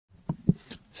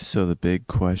So the big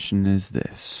question is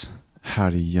this: how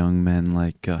do young men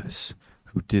like us,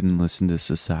 who didn't listen to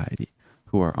society,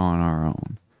 who are on our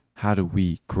own, how do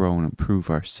we grow and improve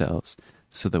ourselves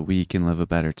so that we can live a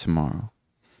better tomorrow?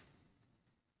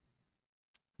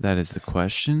 That is the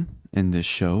question, and this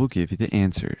show will give you the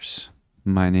answers.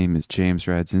 My name is James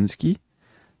Radzinski,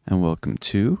 and welcome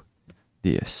to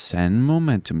the Ascend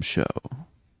Momentum Show.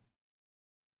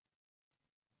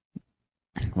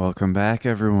 Welcome back,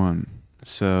 everyone.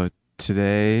 So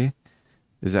today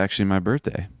is actually my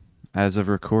birthday. As of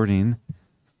recording,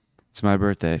 it's my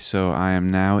birthday. So I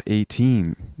am now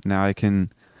 18. Now I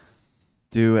can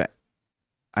do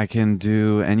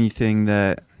anything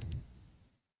that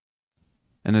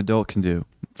an adult can do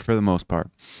for the most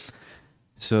part.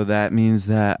 So that means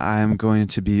that I'm going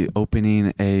to be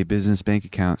opening a business bank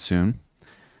account soon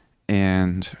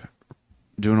and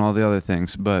doing all the other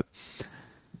things, but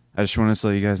I just want to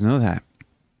let you guys know that.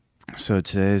 So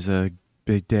today's a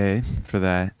big day for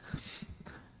that.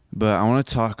 But I want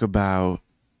to talk about,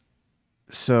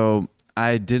 so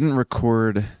I didn't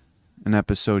record an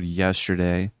episode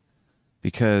yesterday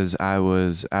because I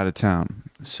was out of town.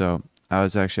 So I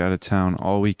was actually out of town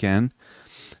all weekend.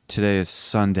 Today is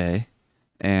Sunday,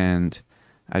 and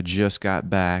I just got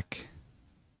back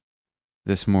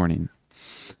this morning.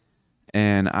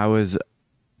 And I was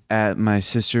at my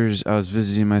sister's, I was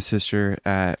visiting my sister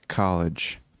at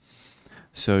college.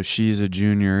 So she's a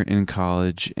junior in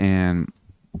college, and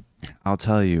I'll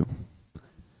tell you,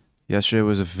 yesterday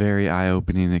was a very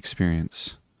eye-opening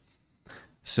experience.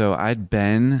 So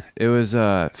it was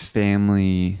a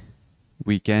family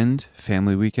weekend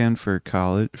for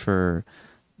college, for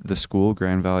the school,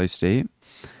 Grand Valley State.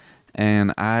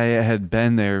 And I had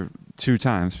been there 2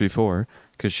 times before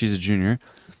because she's a junior.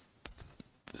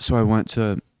 So I went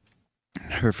to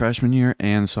her freshman year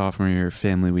and sophomore year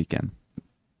family weekend.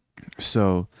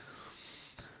 So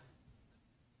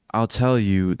I'll tell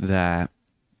you that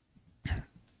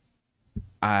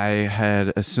I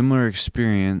had a similar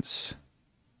experience.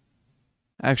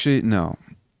 Actually, no,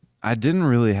 I didn't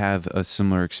really have a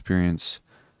similar experience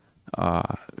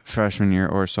freshman year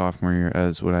or sophomore year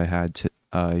as what I had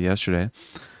yesterday.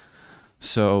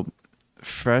 So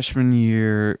freshman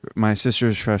year, my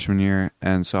sister's freshman year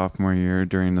and sophomore year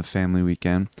during the family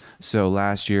weekend. So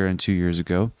last year and 2 years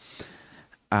ago,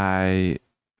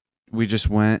 we just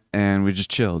went and we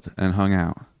just chilled and hung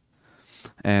out.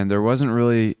 And there wasn't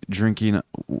really drinking.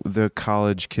 The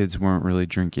college kids weren't really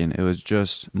drinking. It was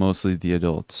just mostly the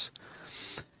adults.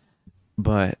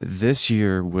 But this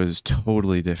year was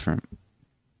totally different.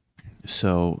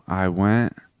 So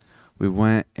we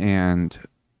went and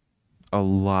a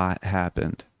lot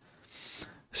happened.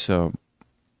 So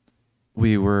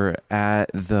we were at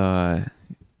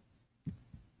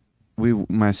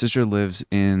my sister lives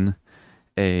in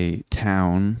a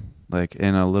town, like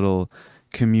in a little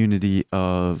community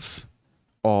of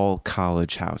all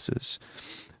college houses.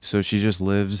 So she just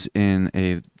lives in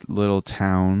a little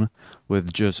town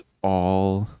with just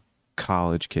all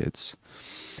college kids.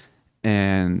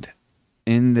 And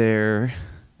in there,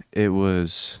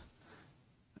 everyone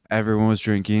was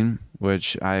drinking,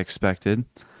 which I expected,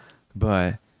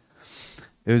 but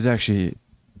it was actually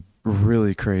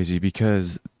really crazy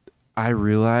because I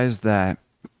realized that,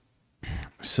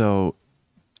 so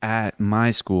at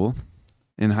my school,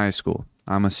 in high school,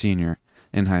 I'm a senior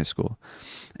in high school.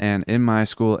 And in my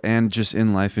school and just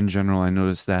in life in general, I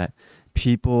noticed that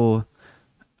people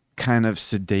kind of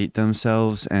sedate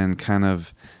themselves and kind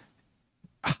of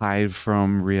hide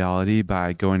from reality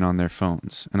by going on their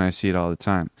phones. And I see it all the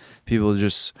time. People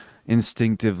just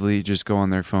instinctively just go on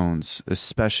their phones,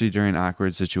 especially during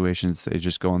awkward situations. They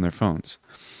just go on their phones.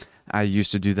 I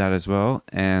used to do that as well,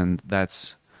 and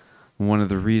that's one of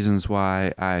the reasons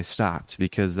why I stopped,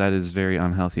 because that is very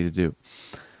unhealthy to do.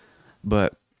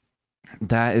 But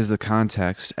that is the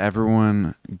context.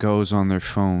 Everyone goes on their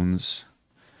phones.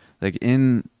 Like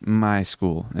in my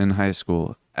school, in high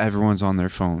school, everyone's on their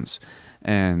phones.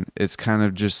 And it's kind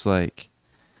of just like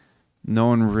no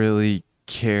one really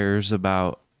cares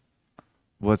about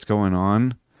what's going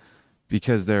on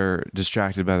because they're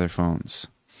distracted by their phones.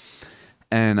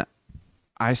 And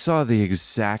I saw the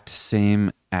exact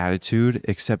same attitude,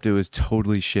 except it was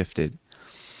totally shifted.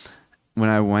 When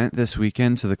I went this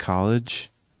weekend to the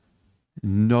college,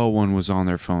 no one was on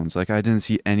their phones. Like, I didn't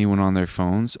see anyone on their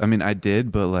phones. I mean, I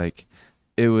did, but like,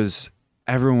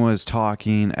 everyone was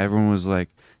talking. Everyone was like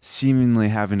seemingly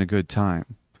having a good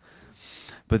time.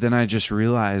 But then I just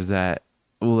realized that,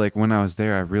 well, like when I was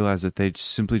there, I realized that they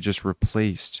simply just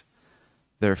replaced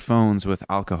their phones with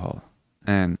alcohol.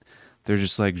 And they're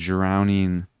just like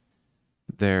drowning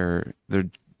their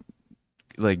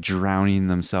like drowning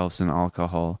themselves in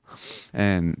alcohol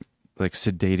and like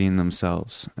sedating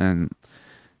themselves and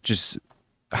just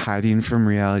hiding from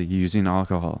reality using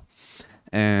alcohol.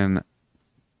 And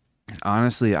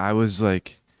honestly, I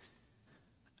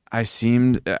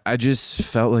just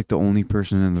felt like the only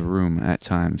person in the room at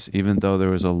times, even though there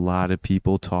was a lot of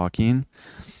people talking.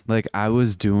 Like I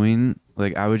would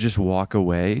just walk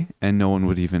away and no one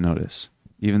would even notice,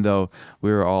 even though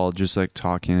we were all just like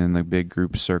talking in a big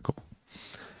group circle.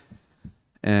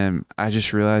 And I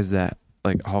just realized that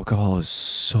like alcohol is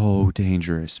so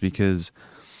dangerous because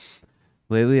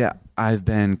lately I've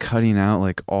been cutting out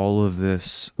like all of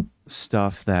this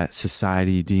stuff that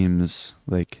society deems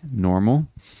like normal.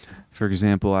 For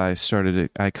example, I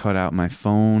cut out my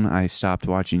phone. I stopped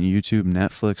watching YouTube,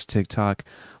 Netflix, TikTok,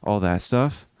 all that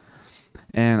stuff.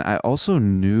 And I also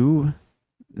knew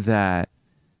that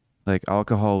like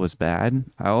alcohol was bad.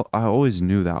 I always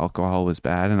knew that alcohol was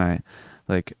bad, and I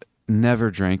like never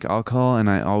drank alcohol, and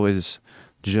I always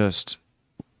just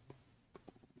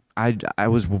I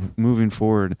was moving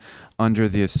forward under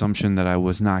the assumption that I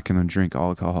was not going to drink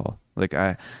alcohol. Like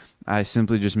I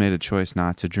simply just made a choice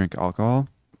not to drink alcohol.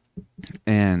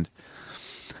 And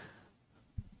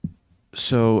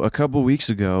so a couple weeks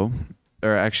ago,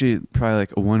 or actually probably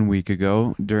like 1 week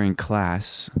ago during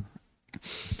class,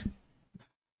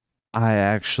 I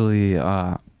actually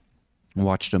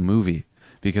watched a movie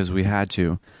because we had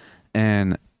to.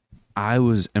 And I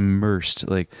was immersed.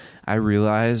 Like I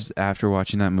realized after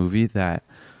watching that movie that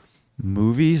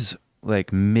movies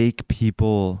like make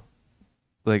people,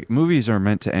 like movies are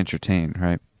meant to entertain,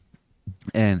 right?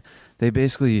 And they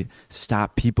basically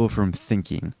stop people from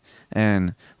thinking.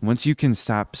 And once you can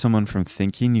stop someone from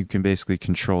thinking, you can basically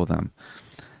control them.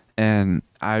 And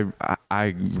I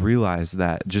realized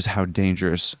that just how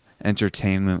dangerous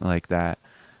entertainment like that,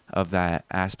 of that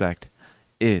aspect,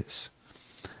 is.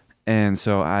 And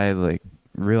so I like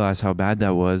realized how bad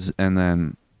that was. And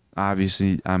then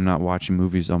obviously I'm not watching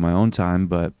movies on my own time,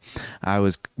 but I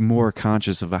was more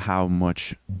conscious of how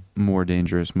much more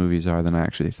dangerous movies are than I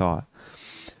actually thought.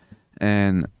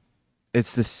 And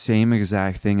it's the same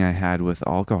exact thing I had with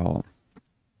alcohol,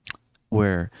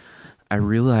 where I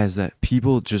realized that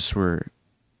people just were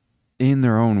in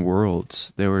their own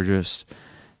worlds. They were just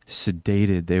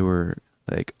sedated. They were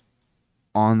like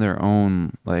on their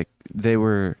own. Like they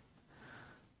were,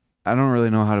 I don't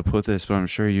really know how to put this, but I'm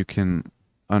sure you can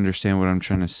understand what I'm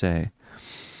trying to say.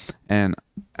 And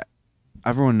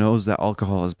everyone knows that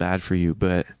alcohol is bad for you,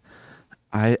 but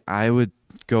I would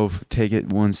take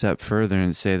it one step further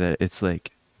and say that it's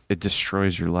like it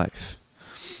destroys your life.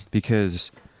 Because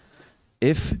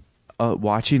if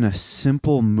watching a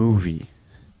simple movie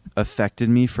affected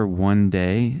me for 1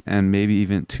 day and maybe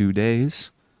even 2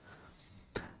 days,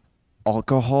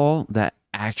 alcohol that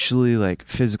actually like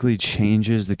physically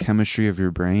changes the chemistry of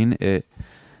your brain, it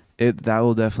that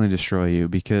will definitely destroy you.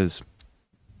 Because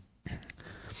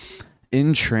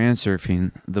in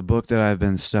transurfing, the book that I've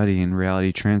been studying,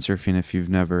 Reality Transurfing, if you've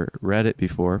never read it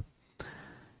before,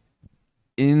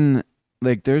 in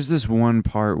like there's this one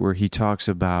part where he talks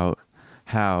about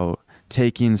how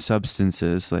taking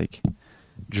substances like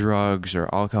drugs or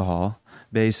alcohol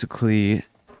basically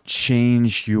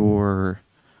change your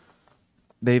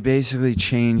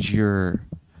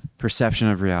perception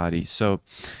of reality. So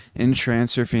in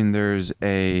transurfing, there's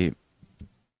a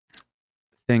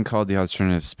thing called the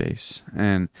alternative space,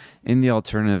 and in the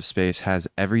alternative space has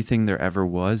everything there ever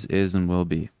was, is, and will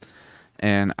be.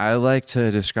 And I like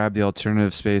to describe the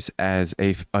alternative space as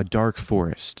a dark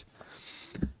forest.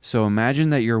 So imagine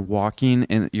that you're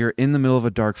in the middle of a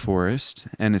dark forest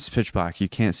and it's pitch black, you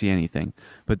can't see anything,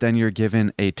 but then you're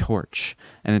given a torch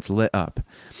and it's lit up.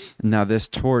 Now this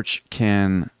torch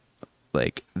can,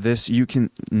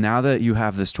 now that you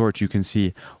have this torch, you can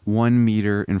see 1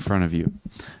 meter in front of you.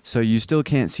 So you still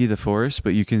can't see the forest,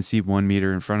 but you can see 1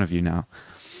 meter in front of you now.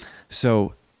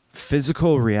 So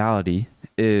physical reality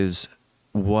is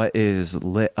what is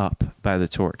lit up by the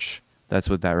torch. That's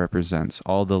what that represents.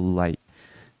 All the light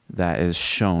that is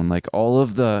shown, like all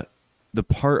of the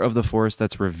part of the forest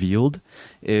that's revealed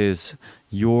is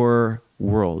your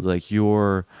world, like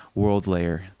your world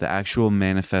layer, the actual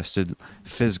manifested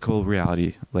physical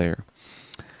reality layer.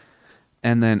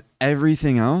 And then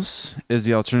everything else is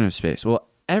the alternative space. Well,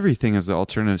 everything is the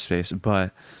alternative space,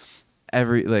 but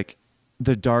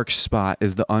the dark spot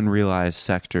is the unrealized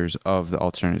sectors of the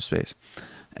alternative space.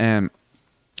 And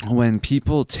when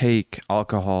people take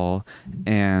alcohol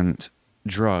and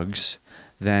drugs,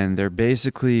 then they're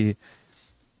basically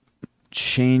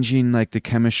changing like the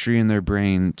chemistry in their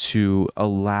brain to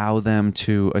allow them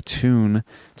to attune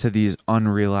to these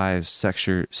unrealized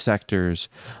sectors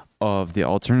of the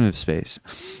alternative space.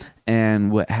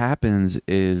 And what happens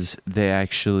is they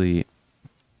actually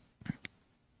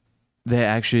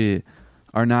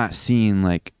are not seeing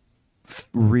like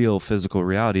real physical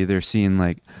reality. They're seeing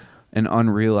like an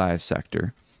unrealized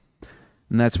sector.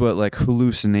 And that's what like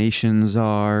hallucinations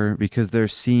are, because they're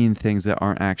seeing things that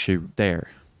aren't actually there.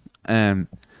 And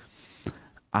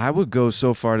I would go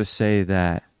so far to say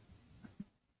that,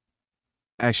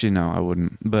 actually, no, I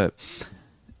wouldn't. But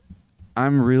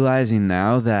I'm realizing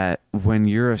now that when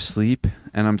you're asleep,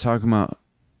 and I'm talking about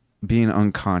being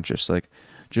unconscious, like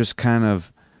just kind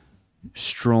of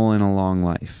strolling along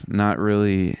life, not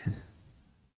really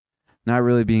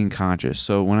being conscious.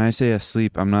 So when I say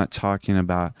asleep, I'm not talking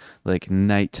about like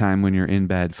nighttime when you're in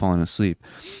bed falling asleep.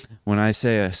 When I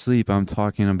say asleep, I'm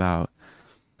talking about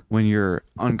when you're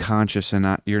unconscious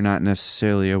and you're not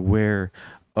necessarily aware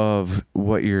of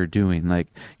what you're doing. Like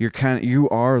you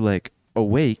are like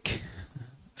awake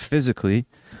physically,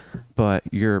 but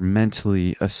you're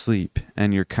mentally asleep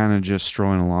and you're kind of just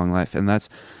strolling along life.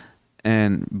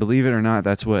 And believe it or not,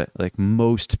 that's what like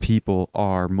most people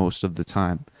are most of the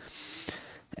time.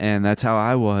 And that's how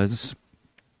I was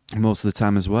most of the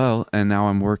time as well. And now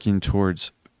I'm working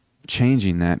towards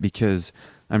changing that, because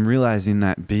I'm realizing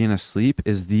that being asleep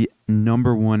is the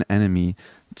number one enemy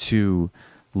to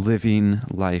living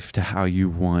life to how you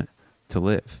want to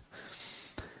live.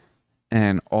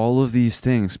 And all of these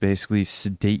things basically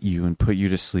sedate you and put you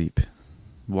to sleep.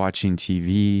 Watching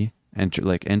TV,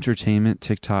 like entertainment,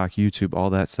 TikTok, YouTube, all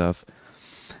that stuff.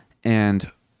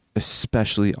 And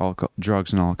especially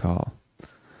drugs and alcohol.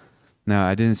 Now,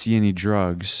 I didn't see any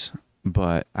drugs,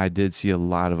 but I did see a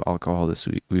lot of alcohol this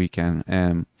weekend.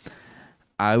 And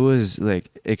I was like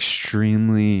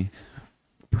extremely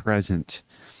present.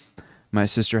 My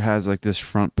sister has like this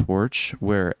front porch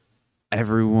where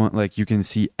everyone, like you can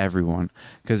see everyone,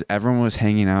 because everyone was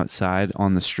hanging outside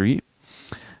on the street.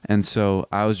 And so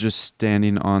I was just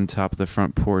standing on top of the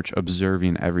front porch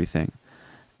observing everything.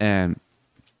 And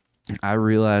I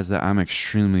realized that I'm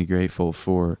extremely grateful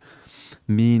for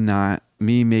me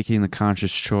making the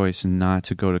conscious choice not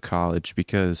to go to college,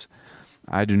 because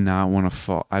I do not want to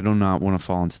fall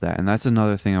into that. And that's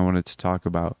another thing I wanted to talk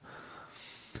about.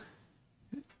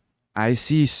 I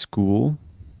see school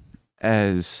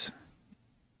as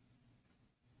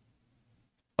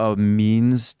a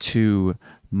means to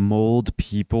mold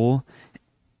people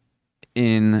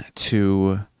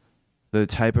into the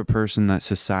type of person that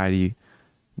society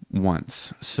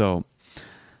wants. So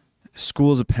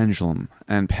school is a pendulum,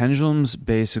 and pendulums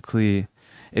basically,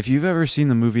 if you've ever seen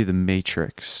the movie The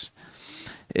Matrix,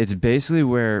 it's basically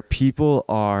where people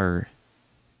are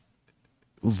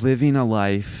living a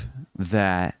life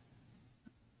that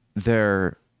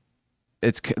they're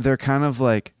kind of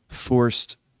like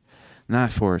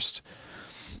not forced.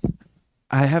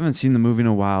 I haven't seen the movie in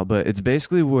a while, but it's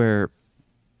basically where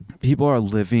people are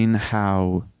living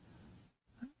how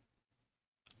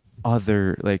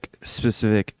other like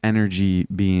specific energy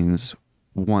beings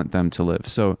want them to live.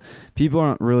 So people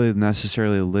aren't really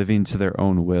necessarily living to their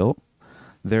own will.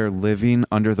 They're living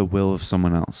under the will of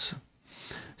someone else.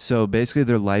 So basically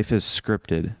their life is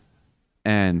scripted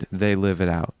and they live it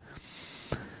out.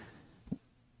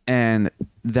 And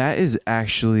that is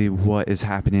actually what is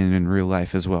happening in real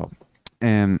life as well.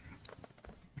 And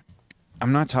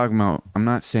I'm not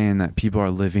saying that people are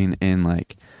living in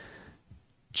like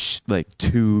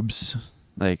tubes.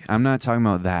 Like, I'm not talking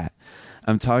about that.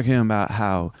 I'm talking about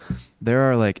how there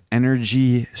are like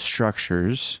energy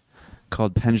structures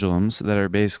called pendulums that are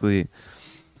basically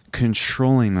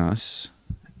controlling us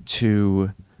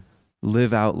to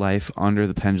live out life under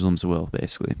the pendulum's will,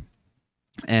 basically.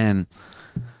 And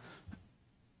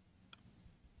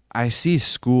I see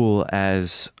school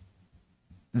as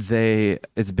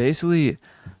it's basically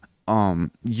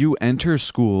you enter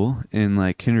school in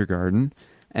like kindergarten,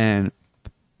 and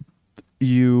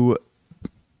you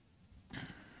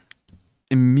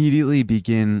immediately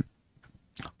begin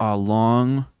a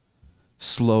long,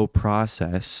 slow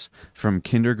process from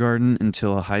kindergarten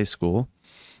until a high school,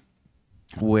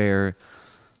 where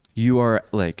you are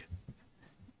like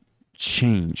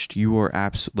changed. You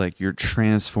are you're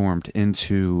transformed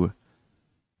into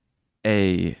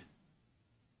a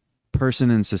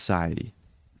person in society.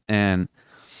 And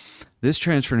this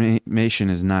transformation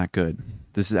is not good.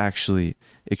 This is actually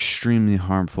extremely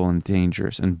harmful and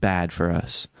dangerous and bad for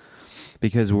us,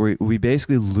 because we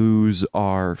basically lose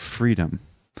our freedom.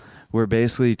 We're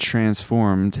basically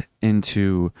transformed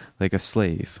into like a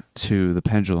slave to the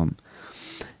pendulum.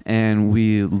 and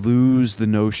we lose the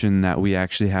notion that we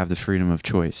actually have the freedom of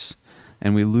choice,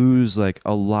 and we lose like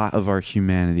a lot of our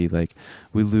humanity. Like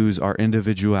we lose our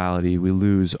individuality, we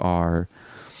lose our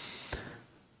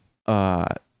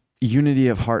unity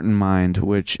of heart and mind,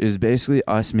 which is basically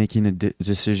us making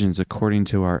decisions according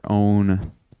to our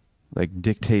own, like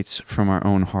dictates from our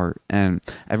own heart. And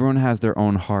everyone has their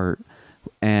own heart,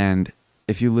 and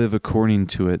if you live according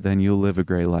to it, then you'll live a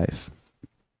great life.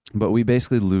 But we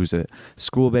basically lose it.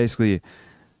 School basically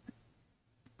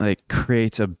like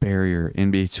creates a barrier in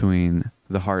between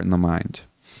the heart and the mind.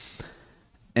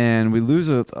 And we lose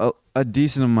a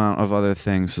decent amount of other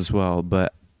things as well,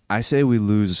 but I say we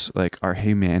lose like our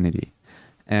humanity.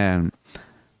 And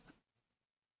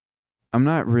I'm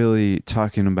not really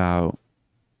talking about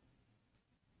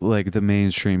like the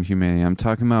mainstream humanity. I'm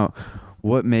talking about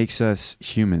what makes us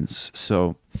humans.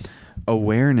 So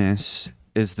awareness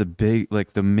is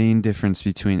the main difference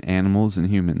between animals and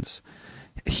humans.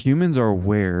 Humans are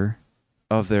aware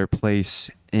of their place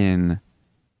in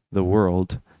the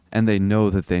world, and they know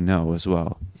that they know as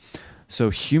well. So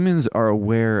humans are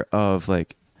aware of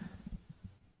like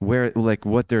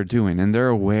what they're doing, and they're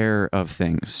aware of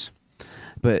things.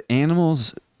 But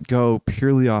animals go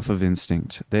purely off of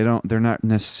instinct. They're not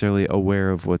necessarily aware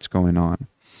of what's going on.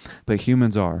 But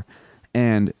humans are.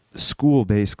 And school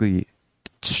basically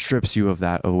strips you of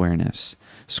that awareness.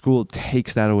 School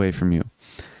takes that away from you.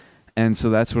 And so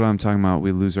that's what I'm talking about.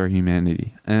 We lose our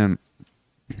humanity. And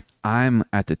I'm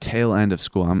at the tail end of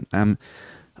school. I'm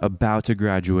about to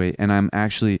graduate, and I'm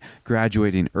actually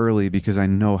graduating early because I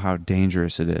know how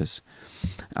dangerous it is.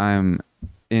 I'm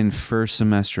in first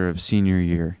semester of senior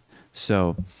year.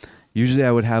 So usually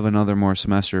I would have another more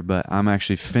semester, but I'm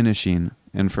actually finishing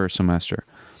in first semester.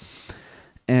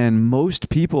 And most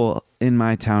people in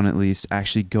my town, at least,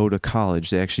 actually go to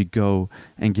college. They actually go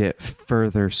and get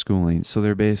further schooling. So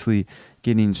they're basically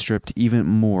getting stripped even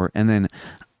more. And then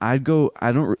I've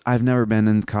never been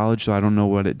in college, so I don't know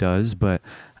what it does, but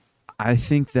I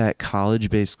think that college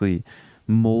basically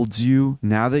molds you.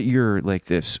 Now that you're like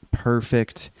this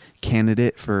perfect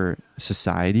candidate for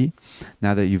society,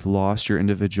 now that you've lost your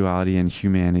individuality and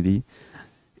humanity,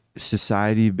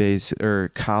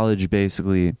 college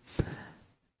basically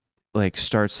like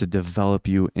starts to develop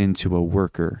you into a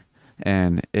worker.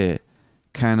 And it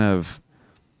kind of,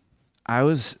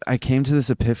 I came to this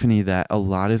epiphany that a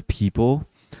lot of people,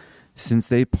 since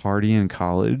they party in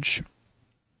college,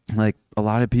 like a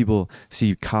lot of people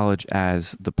see college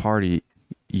as the party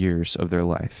years of their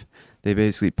life. They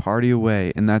basically party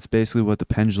away, and that's basically what the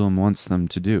pendulum wants them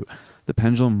to do. The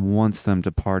pendulum wants them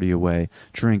to party away,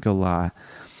 drink a lot,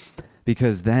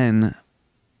 because then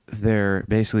they're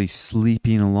basically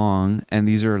sleeping along, and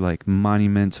these are like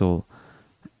monumental,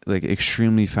 like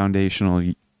extremely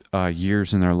foundational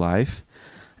years in their life,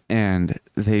 and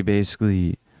they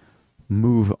basically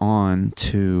move on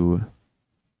to,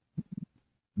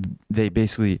 they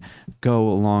basically go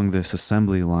along this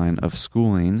assembly line of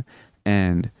schooling,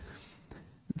 and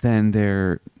then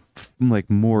they're like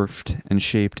morphed and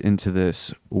shaped into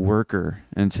this worker,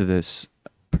 into this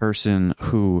person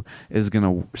who is going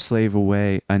to slave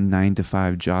away a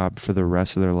 9-to-5 job for the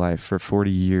rest of their life for 40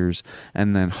 years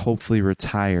and then hopefully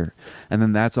retire. And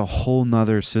then that's a whole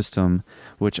nother system,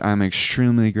 which I'm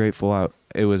extremely grateful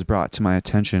it was brought to my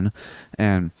attention.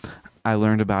 And I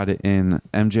learned about it in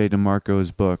MJ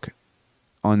DeMarco's book,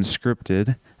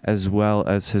 Unscripted, as well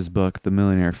as his book, The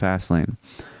Millionaire Fastlane.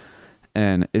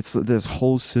 And it's this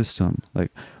whole system.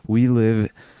 Like, we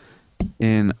live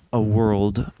in a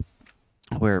world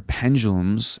where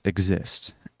pendulums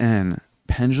exist. And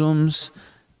pendulums,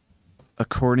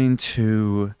 according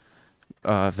to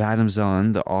Vadim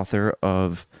Zeland, the author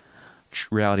of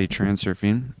Reality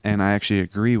Transurfing, and I actually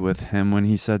agree with him when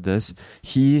he said this,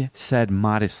 he said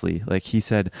modestly, like he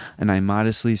said, and I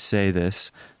modestly say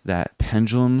this, that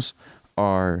pendulums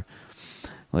are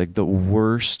like the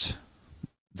worst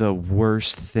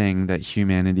thing that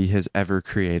humanity has ever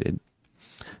created.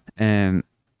 And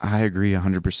I agree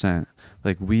 100%.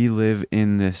 Like, we live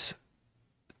in this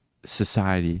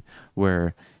society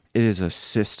where it is a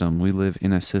system. We live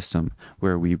in a system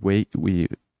where we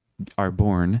are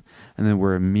born, and then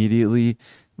we're immediately,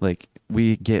 like,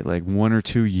 we get like 1 or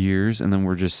 2 years, and then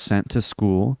we're just sent to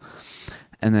school.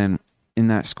 And then in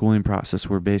that schooling process,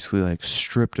 we're basically like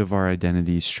stripped of our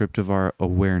identity, stripped of our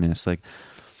awareness. Like,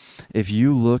 if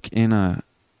you look in a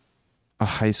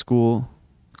high school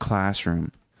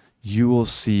classroom, you will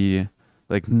see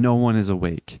like no one is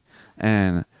awake.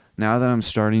 And now that I'm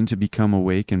starting to become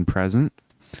awake and present,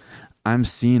 I'm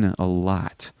seeing it a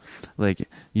lot. Like,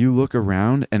 you look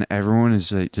around and everyone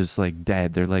is like just like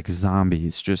dead. They're like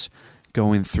zombies, just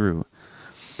going through.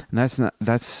 And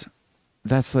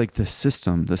that's like the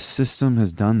system. The system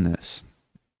has done this.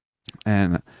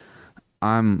 And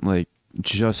I'm like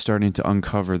just starting to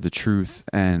uncover the truth,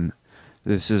 and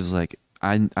this is like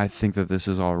I think that this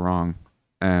is all wrong.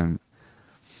 And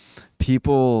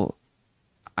people,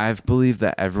 I've believed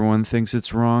that everyone thinks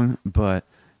it's wrong, but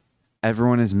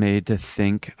everyone is made to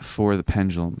think for the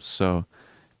pendulum. So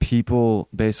people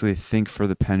basically think for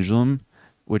the pendulum,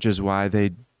 which is why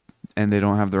they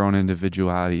don't have their own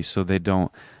individuality, so they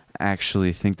don't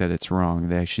actually think that it's wrong.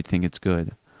 They actually think it's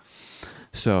good.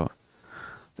 So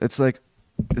it's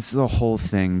the whole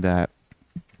thing that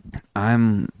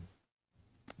I'm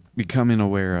becoming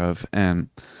aware of, and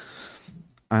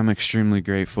I'm extremely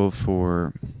grateful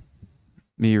for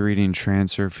me reading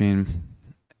Transurfing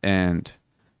and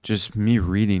just me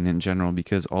reading in general,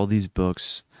 because all these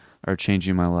books are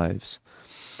changing my life.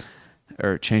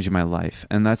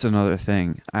 And that's another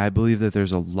thing. I believe that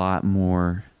there's a lot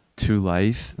more to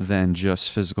life than just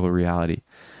physical reality.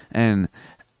 And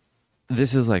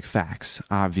this is like facts,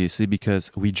 obviously,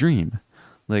 because we dream.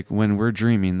 Like when we're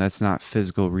dreaming, that's not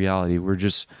physical reality. We're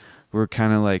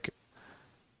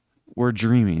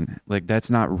dreaming. Like that's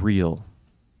not real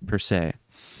per se.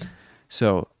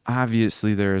 So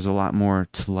obviously there is a lot more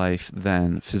to life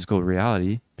than physical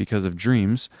reality because of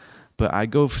dreams. But I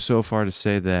go so far to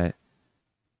say that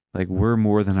like we're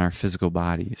more than our physical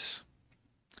bodies.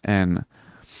 And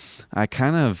I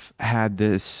kind of had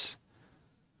this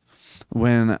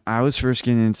when I was first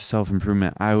getting into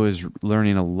self-improvement. I was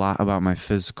learning a lot about my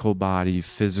physical body,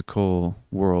 physical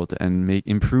world, and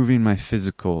improving my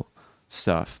physical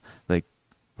stuff, like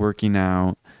working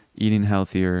out, eating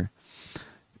healthier,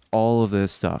 all of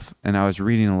this stuff. And I was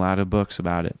reading a lot of books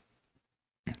about it.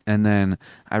 And then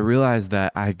I realized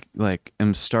that I like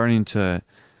am starting to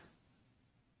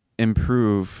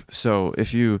improve. So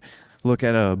if you look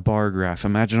at a bar graph,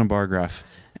 imagine a bar graph,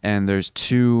 and there's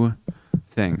two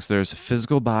things. There's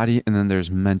physical body and then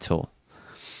there's mental.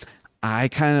 I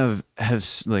kind of have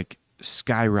like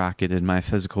skyrocketed my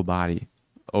physical body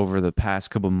over the past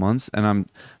couple months, and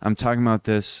I'm talking about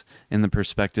this in the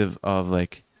perspective of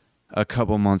like a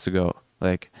couple months ago,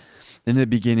 like in the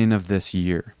beginning of this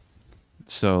year.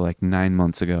 So like 9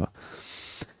 months ago.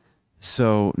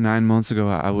 So 9 months ago,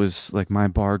 I was like, my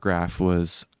bar graph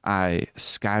was, I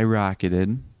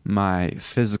skyrocketed my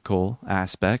physical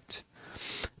aspect,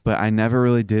 but I never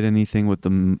really did anything with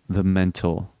the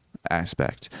mental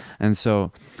aspect. And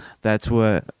so that's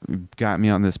what got me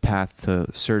on this path to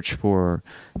search for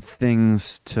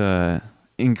things to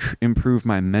improve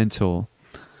my mental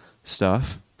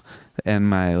stuff and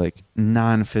my like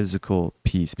non-physical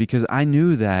piece, because I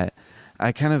knew that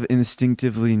I kind of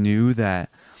instinctively knew that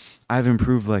I've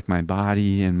improved like my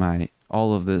body and my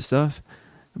all of this stuff,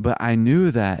 but I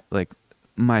knew that like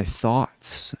my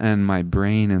thoughts and my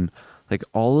brain and like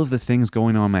all of the things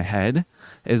going on in my head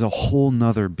is a whole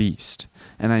nother beast.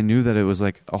 And I knew that it was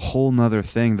like a whole nother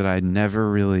thing that I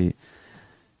never really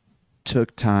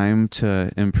took time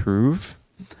to improve,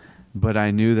 but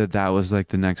I knew that that was like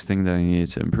the next thing that I needed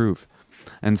to improve.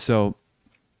 And so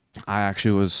I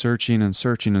actually was searching and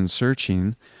searching and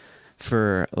searching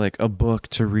for like a book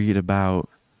to read about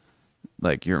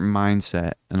like your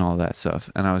mindset and all that stuff.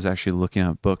 And I was actually looking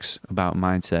at books about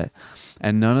mindset,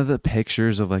 and none of the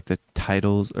pictures of like the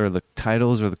titles or the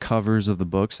covers of the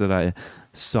books that I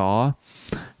saw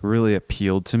really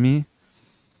appealed to me.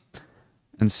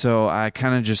 And so I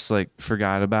kind of just like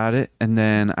forgot about it. And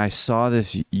then I saw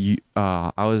this,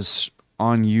 I was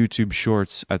on YouTube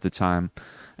Shorts at the time,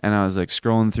 and I was like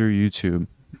scrolling through YouTube,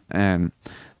 and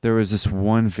there was this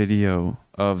one video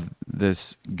of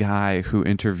this guy who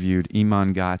interviewed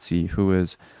Iman Gotzi, who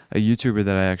is a YouTuber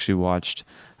that I actually watched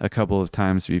a couple of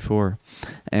times before.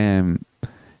 And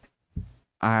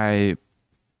the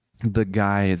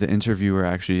interviewer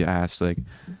actually asked, like,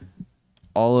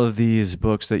 all of these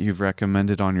books that you've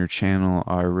recommended on your channel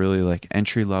are really like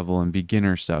entry level and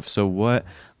beginner stuff. So what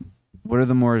are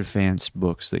the more advanced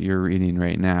books that you're reading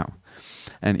right now?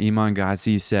 And Iman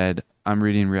Gotzi said, I'm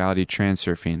reading Reality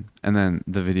Transurfing. And then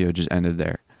the video just ended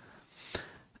there.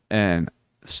 And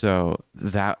so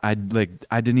that I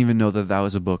didn't even know that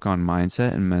was a book on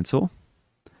mindset and mental.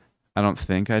 I don't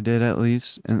think I did, at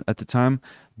least at the time,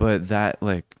 but that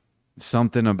like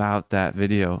something about that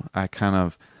video, I kind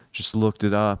of just looked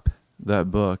it up, that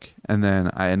book, and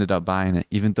then I ended up buying it,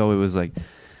 even though it was like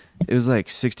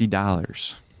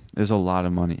 $60. It was a lot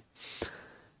of money.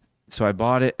 So I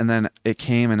bought it, and then it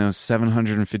came, and it was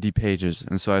 750 pages.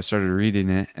 And so I started reading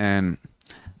it, and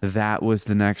that was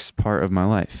the next part of my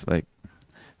life. Like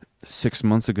 6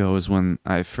 months ago is when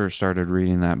I first started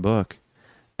reading that book.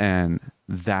 And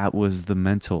that was the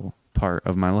mental part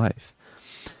of my life.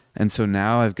 And so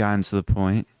now I've gotten to the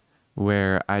point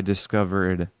where I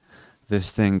discovered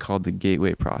this thing called the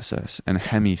gateway process and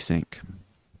hemisync.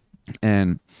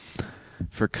 And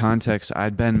for context,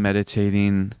 I'd been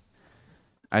meditating.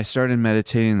 I started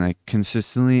meditating like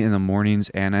consistently in the mornings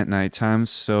and at night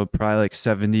times. So probably like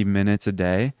 70 minutes a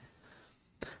day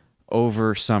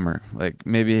over summer, like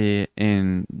maybe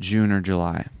in June or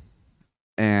July.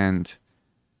 And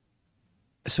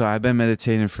so I've been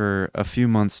meditating for a few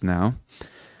months now,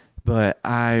 but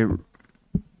I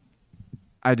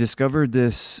discovered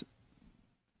this,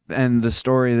 and the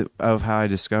story of how I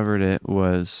discovered it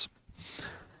was,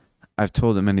 I've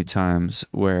told it many times,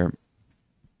 where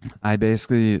I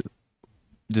basically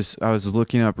I was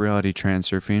looking up reality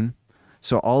transurfing.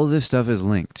 So all of this stuff is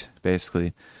linked,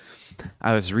 basically.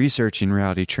 I was researching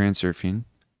reality transurfing,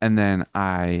 and then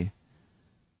I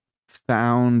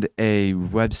found a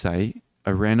website,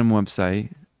 a random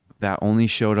website that only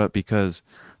showed up because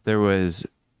there was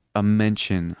a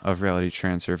mention of reality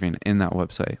transurfing in that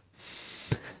website.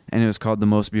 And it was called The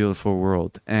Most Beautiful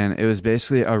World. And it was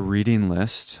basically a reading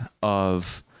list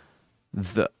of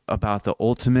about the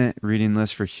ultimate reading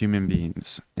list for human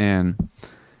beings. And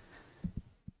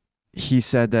he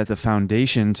said that the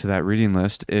foundation to that reading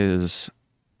list is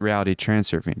reality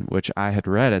transurfing, which I had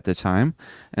read at the time.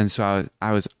 And so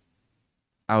I was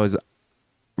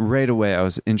right away, I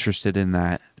was interested in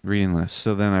that reading list.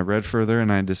 So then I read further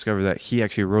and I discovered that he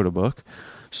actually wrote a book.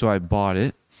 So I bought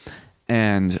it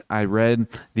and I read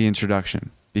the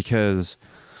introduction, because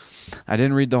I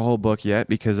didn't read the whole book yet,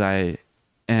 because I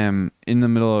am in the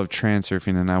middle of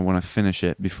transurfing and I want to finish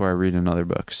it before I read another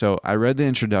book. So I read the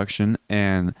introduction,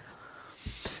 and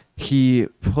he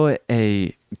put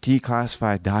a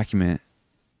declassified document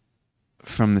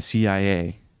from the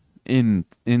CIA in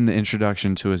the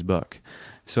introduction to his book.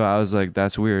 So I was like,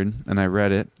 that's weird. And I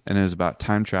read it, and it was about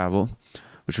time travel,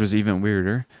 which was even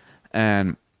weirder.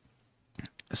 And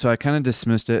so I kind of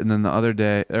dismissed it. And then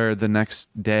the next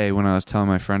day when I was telling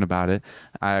my friend about it,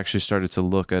 I actually started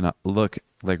to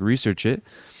research it.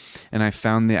 And I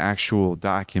found the actual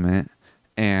document,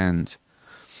 and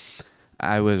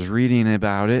I was reading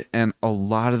about it. And a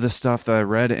lot of the stuff that I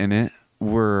read in it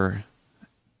were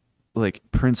like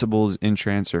principles in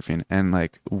transurfing, and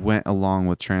like went along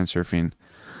with transurfing.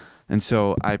 And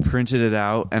so I printed it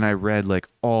out and I read like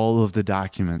all of the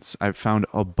documents. I found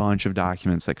a bunch of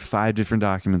documents, like 5 different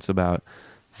documents about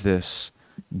this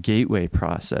gateway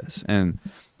process. And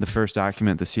the first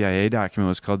document, the CIA document,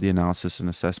 was called the Analysis and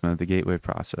Assessment of the Gateway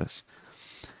Process.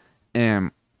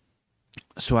 And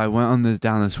so I went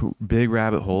down this big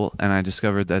rabbit hole, and I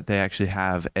discovered that they actually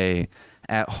have a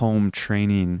at-home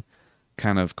training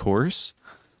kind of course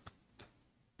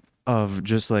of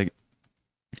just like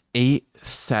 8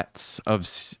 sets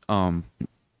of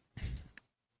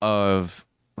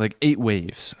like 8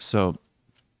 waves. So,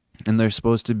 and they're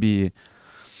supposed to be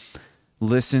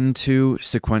listened to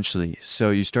sequentially.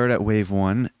 So you start at wave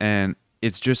 1, and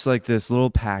it's just like this little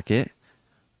packet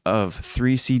of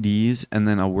 3 CDs and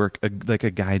then like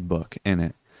a guidebook in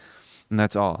it. And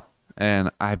that's all. And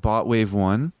I bought wave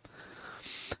 1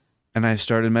 and I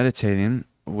started meditating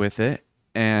with it,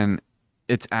 and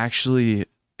it's actually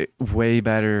way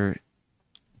better,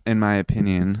 in my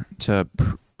opinion, to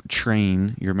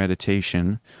train your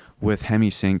meditation with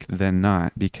hemisync than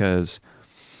not, because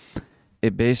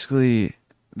it basically,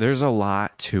 there's a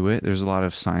lot to it. There's a lot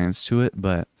of science to it,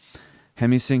 but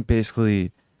hemisync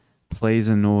basically plays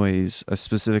a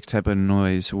specific type of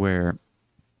noise, where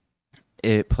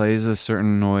it plays a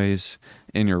certain noise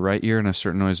in your right ear and a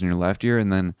certain noise in your left ear,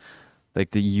 and then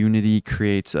like the unity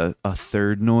creates a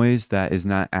third noise that is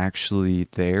not actually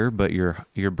there, but your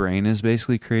brain is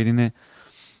basically creating it.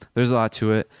 There's a lot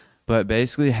to it, but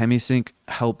basically hemisync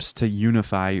helps to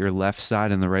unify your left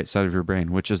side and the right side of your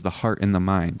brain, which is the heart and the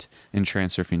mind in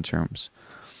transurfing terms.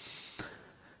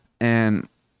 And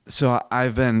so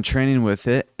I've been training with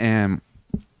it, and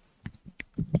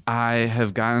I've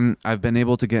been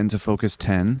able to get into focus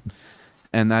 10.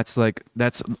 And that's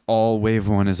all wave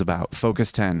 1 is about,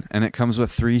 focus 10. And it comes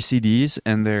with 3 CDs,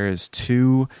 and there is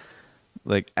 2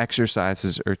 like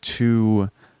exercises or 2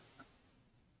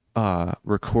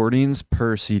 recordings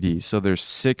per CD. So there's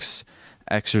 6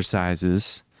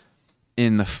 exercises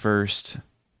in the first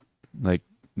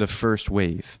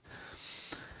wave.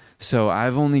 So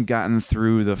I've only gotten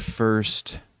through the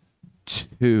first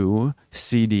 2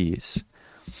 CDs.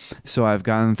 So I've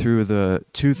gotten through the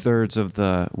 2/3 of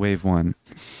the wave 1.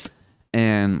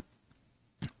 And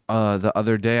the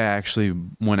other day I actually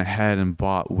went ahead and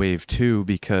bought wave 2,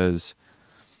 because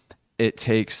it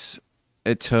takes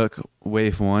it took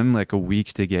wave one like a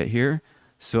week to get here.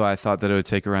 So I thought that it would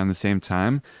take around the same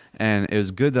time. And it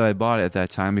was good that I bought it at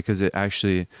that time because it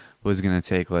actually was going to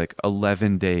take like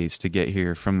 11 days to get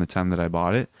here from the time that I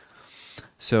bought it.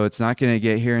 So it's not going to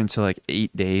get here until like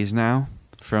 8 days now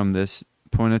from this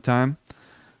point of time.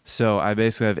 So I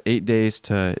basically have 8 days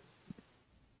to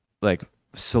like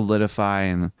solidify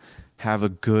and have a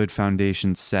good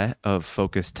foundation set of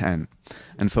Focus 10.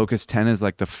 And Focus 10 is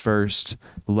like the first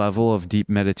level of deep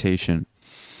meditation.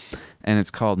 And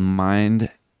it's called Mind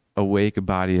Awake,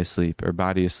 Body Asleep, or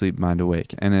Body Asleep, Mind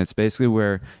Awake. And it's basically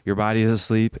where your body is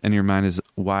asleep and your mind is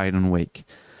wide and awake.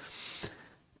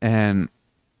 And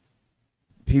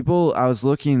I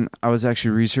was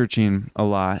actually researching a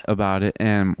lot about it,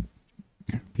 and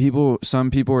some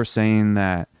people are saying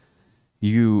that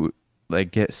you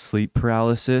like get sleep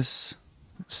paralysis.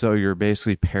 So you're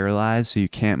basically paralyzed, so you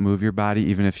can't move your body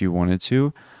even if you wanted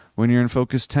to when you're in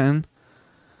Focus 10.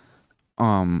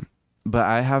 But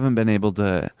I haven't been able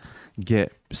to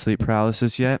get sleep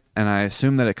paralysis yet, and I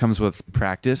assume that it comes with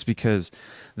practice, because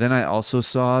then I also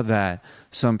saw that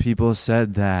some people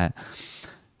said that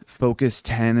Focus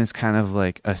 10 is kind of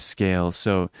like a scale.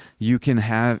 So you can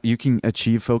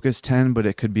achieve Focus 10, but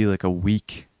it could be like a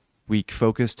weak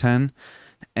Focus 10.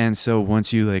 And so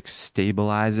once you like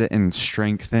stabilize it and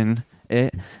strengthen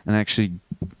it and actually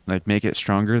like make it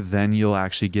stronger, then you'll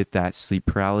actually get that sleep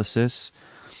paralysis.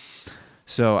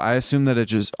 So I assume that it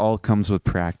just all comes with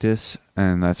practice,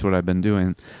 and that's what I've been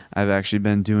doing. I've actually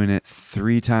been doing it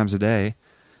 3 times a day.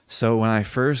 So when I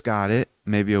first got it,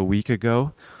 maybe a week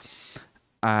ago,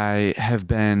 I have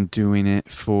been doing it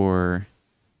for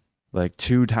like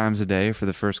 2 times a day for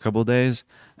the first couple of days.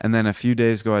 And then a few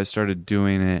days ago, I started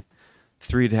doing it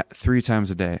 3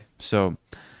 times a day. So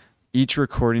each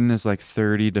recording is like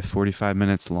 30 to 45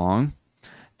 minutes long.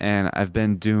 And I've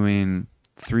been doing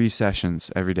 3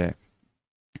 sessions every day,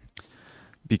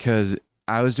 because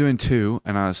I was doing 2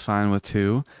 and I was fine with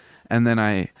 2. And then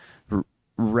I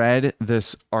read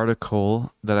this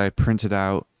article that I printed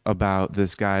out about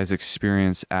this guy's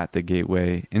experience at the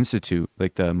Gateway Institute,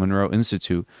 like the Monroe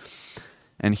Institute.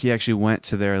 And he actually went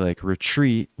to their like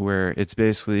retreat, where it's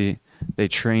basically they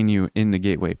train you in the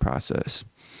Gateway process.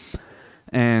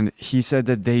 And he said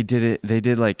that they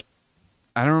did like,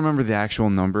 I don't remember the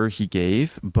actual number he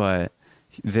gave, but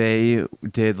they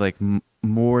did like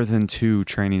more than 2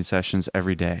 training sessions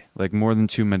every day, like more than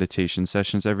 2 meditation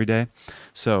sessions every day.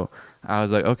 So I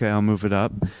was like, okay, I'll move it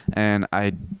up. And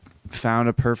I found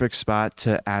a perfect spot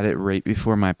to add it right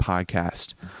before my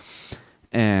podcast.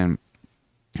 And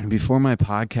before my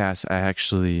podcast, I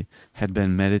actually had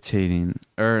been meditating,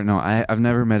 I've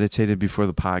never meditated before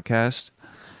the podcast,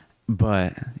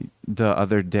 but the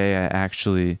other day I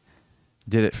actually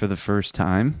did it for the first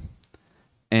time.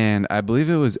 And I believe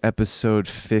it was episode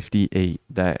 58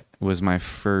 that was my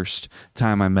first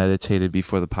time I meditated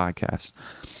before the podcast.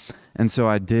 And so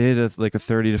I did a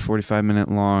 30 to 45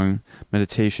 minute long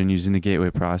meditation using the Gateway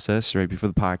process right before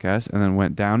the podcast, and then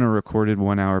went down and recorded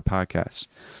 1 hour podcast.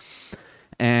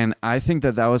 And I think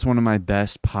that was one of my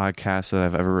best podcasts that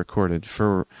I've ever recorded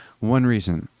for one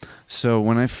reason. So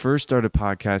when I first started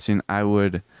podcasting, I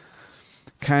would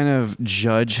kind of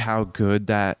judge how good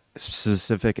that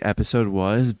specific episode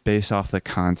was based off the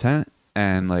content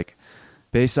and like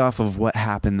based off of what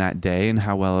happened that day and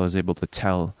how well I was able to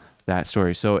tell that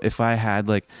story. So if I had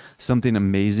like something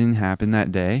amazing happen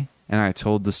that day and I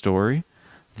told the story,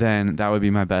 then that would be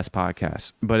my best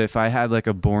podcast. But if I had like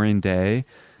a boring day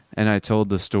and I told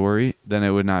the story, then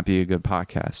it would not be a good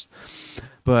podcast.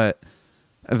 But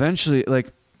eventually,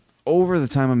 like over the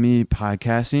time of me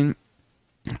podcasting,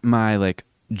 my like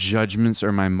judgments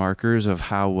or my markers of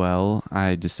how well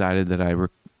I decided that I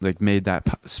made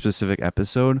that specific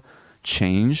episode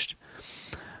changed.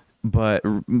 But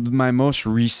my most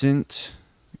recent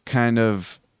kind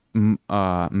of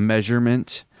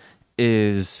measurement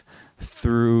is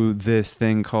through this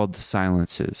thing called the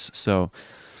silences. So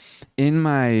in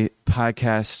my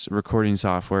podcast recording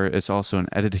software, it's also an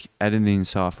editing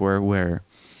software where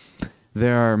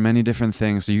there are many different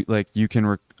things. There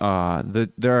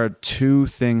are 2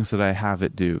 things that I have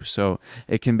it do. So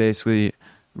it can basically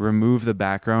remove the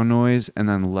background noise and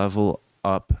then level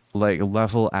out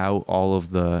all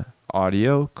of the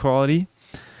audio quality.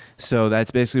 So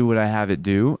that's basically what I have it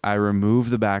do. I remove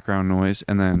the background noise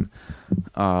and then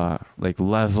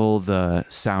level the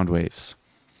sound waves.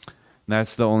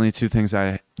 That's the only 2 things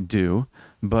I do.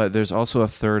 But there's also a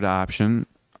third option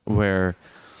where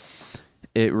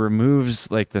it removes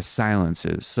like the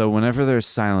silences. So whenever there's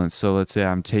silence, so let's say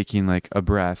I'm taking like a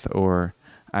breath or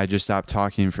I just stop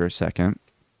talking for a second,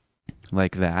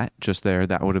 like that, just there,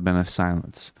 that would have been a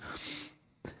silence.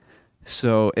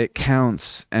 So it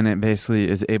counts, and it basically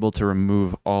is able to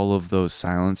remove all of those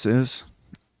silences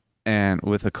and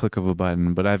with a click of a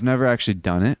button. But I've never actually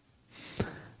done it,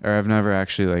 or I've never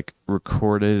actually like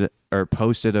recorded or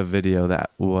posted a video that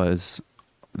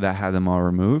had them all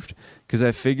removed, because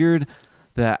I figured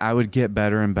that I would get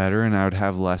better and better and I would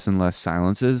have less and less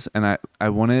silences, and I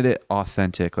wanted it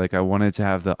authentic. Like I wanted to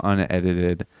have the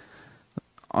unedited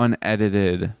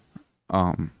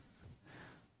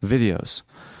videos.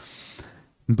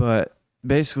 But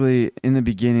basically in the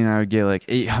beginning I would get like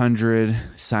 800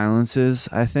 silences,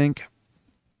 I think.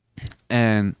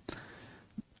 And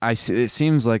it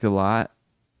seems like a lot,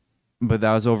 but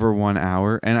that was over 1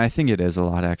 hour. And I think it is a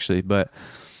lot actually. But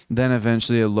then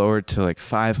eventually it lowered to like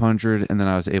 500, and then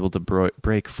I was able to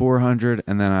break 400,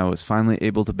 and then I was finally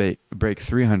able to break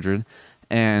 300.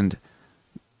 And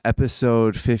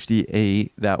episode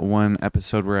 58, that one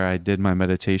episode where I did my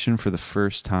meditation for the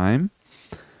first time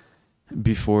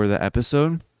before the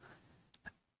episode,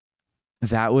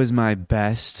 that was my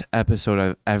best episode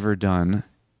I've ever done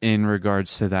in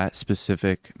regards to that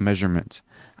specific measurement.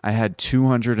 I had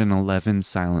 211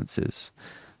 silences.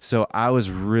 So I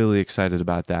was really excited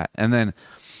about that. And then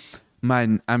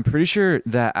I'm pretty sure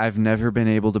that I've never been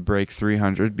able to break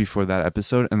 300 before that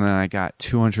episode, and then I got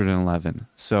 211.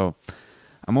 So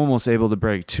I'm almost able to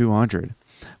break 200.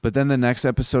 But then the next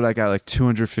episode I got like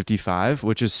 255,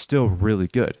 which is still really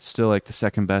good. Still like the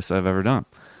second best I've ever done.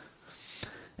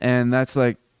 And that's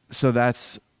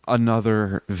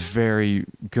another very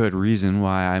good reason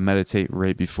why I meditate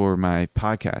right before my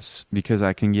podcasts, because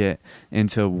I can get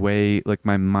into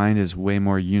my mind is way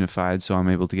more unified. So I'm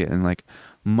able to get in like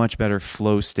much better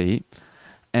flow state.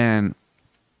 And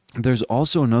there's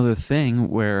also another thing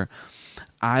where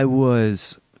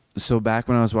so back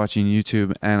when I was watching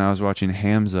YouTube and I was watching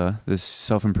Hamza, this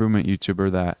self-improvement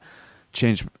YouTuber that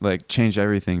changed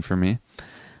everything for me.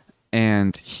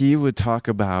 And he would talk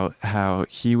about how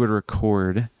he would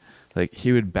record, like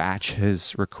he would batch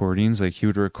his recordings. Like he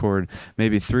would record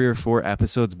maybe 3 or 4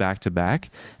 episodes back to back.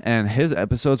 And his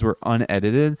episodes were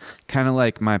unedited, kind of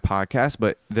like my podcast,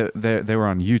 but they were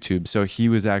on YouTube. So he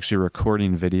was actually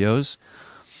recording videos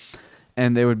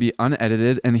and they would be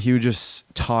unedited, and he would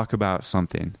just talk about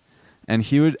something. And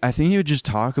I think he would just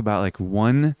talk about like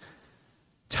one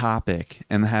topic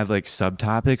and have like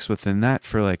subtopics within that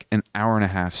for like an hour and a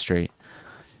half straight.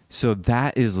 So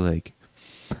that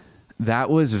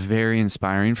was very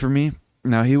inspiring for me.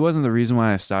 Now, he wasn't the reason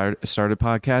why I started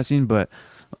podcasting, but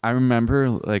I remember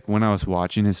like when I was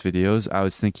watching his videos, I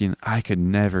was thinking I could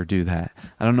never do that.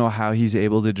 I don't know how he's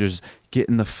able to just get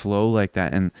in the flow like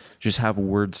that and just have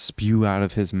words spew out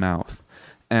of his mouth.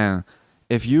 And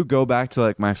if you go back to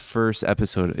like my first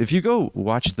episode, if you go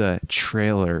watch the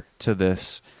trailer to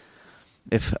this,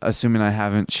 assuming I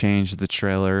haven't changed the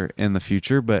trailer in the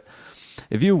future, but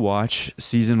if you watch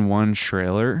season 1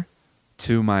 trailer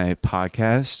to my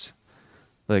podcast,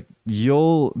 like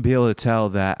you'll be able to tell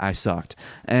that I sucked.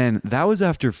 And that was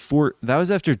after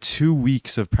 2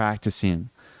 weeks of practicing.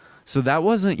 So that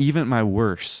wasn't even my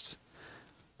worst.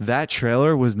 That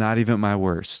trailer was not even my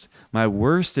worst. My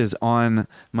worst is on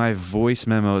my voice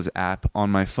memos app on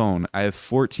my phone. I have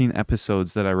 14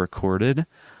 episodes that I recorded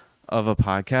of a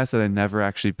podcast that I never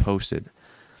actually posted.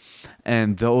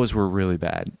 And those were really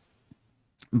bad.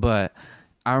 But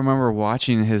I remember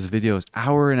watching his videos,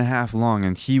 hour and a half long,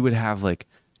 and he would have like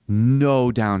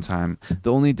no downtime.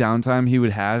 The only downtime he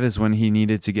would have is when he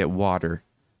needed to get water.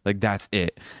 Like that's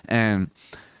it. And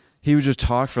he would just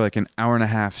talk for like an hour and a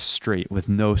half straight with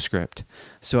no script.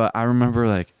 So I remember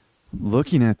like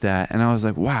looking at that and I was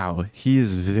like, wow, he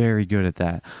is very good at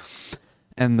that.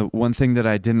 And the one thing that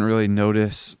I didn't really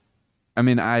notice, I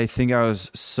mean, I think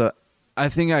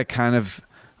I kind of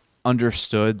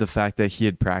understood the fact that he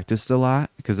had practiced a lot,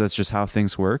 because that's just how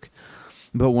things work.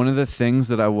 But one of the things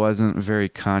that I wasn't very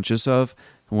conscious of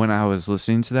when I was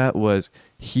listening to that was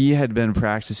he had been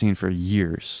practicing for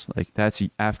years. Like that's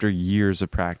after years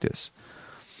of practice.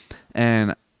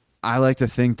 And I like to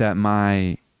think that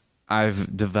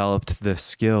I've developed the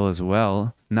skill as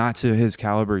well, not to his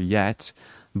caliber yet,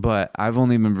 but I've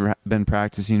only been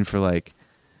practicing for like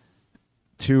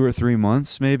 2 or 3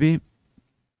 months maybe.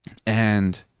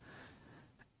 And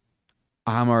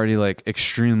I'm already like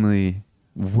extremely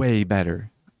way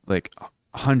better, like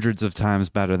hundreds of times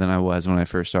better than I was when I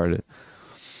first started.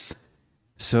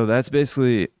 So that's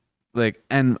basically like,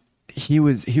 and he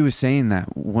was saying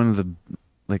that one of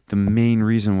the main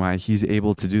reason why he's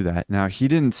able to do that. Now, he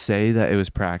didn't say that it was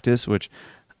practice, which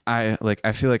I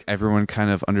feel like everyone kind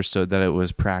of understood that it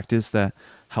was practice that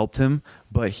helped him.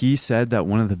 But he said that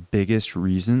one of the biggest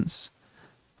reasons,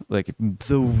 like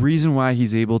the reason why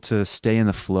he's able to stay in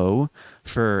the flow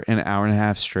for an hour and a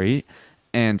half straight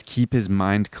and keep his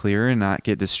mind clear and not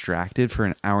get distracted for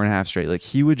an hour and a half straight. Like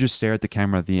he would just stare at the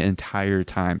camera the entire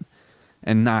time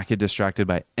and not get distracted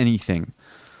by anything.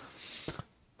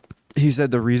 He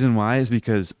said the reason why is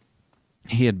because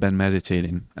he had been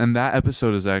meditating. And that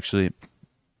episode is actually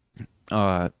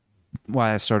why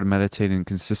I started meditating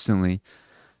consistently.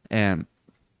 And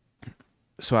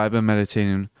so I've been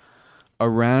meditating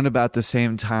around about the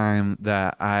same time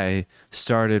that I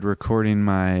started recording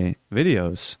my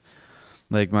videos,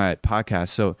 like my podcast.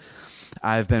 So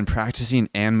I've been practicing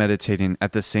and meditating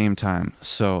at the same time.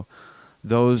 So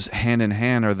those hand in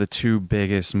hand are the two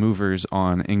biggest movers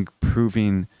on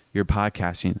improving your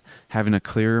podcasting, having a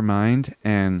clearer mind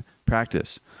and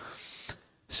practice.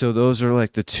 So those are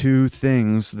like the two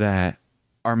things that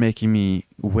are making me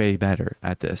way better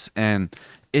at this. And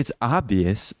it's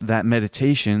obvious that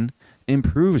meditation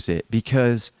improves it,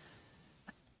 because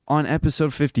on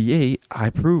episode 58, I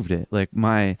proved it. Like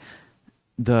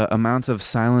the amounts of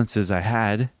silences I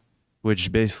had,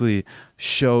 which basically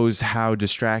shows how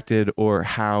distracted or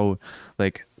how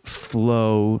like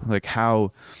flow, like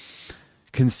how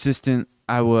consistent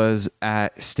I was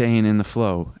at staying in the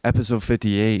flow. Episode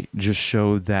 58 just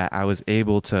showed that I was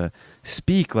able to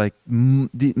speak like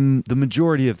the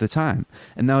majority of the time.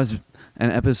 And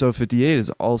episode 58 is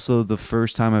also the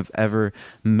first time I've ever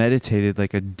meditated,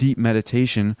 like a deep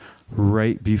meditation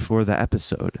right before the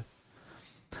episode.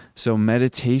 So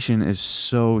meditation is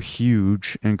so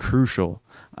huge and crucial.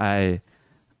 I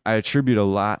attribute a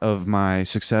lot of my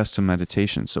success to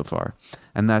meditation so far.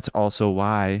 And that's also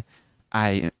why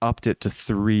I upped it to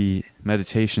 3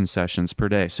 meditation sessions per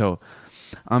day. So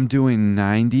I'm doing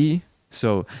 90.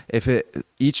 So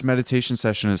each meditation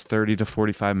session is 30 to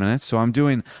 45 minutes. So I'm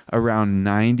doing around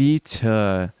 90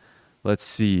 to, let's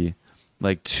see,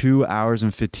 like 2 hours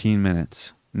and 15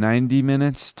 minutes. 90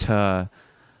 minutes to,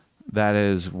 that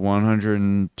is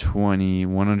 120,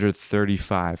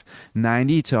 135,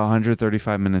 90 to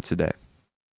 135 minutes a day.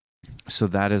 So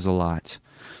that is a lot.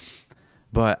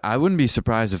 But I wouldn't be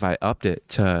surprised if I upped it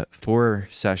to 4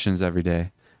 sessions every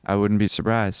day. I wouldn't be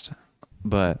surprised.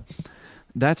 But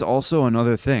that's also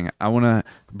another thing. I want to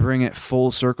bring it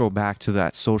full circle back to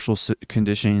that social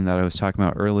conditioning that I was talking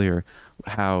about earlier,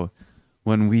 how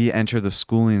when we enter the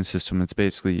schooling system, it's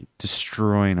basically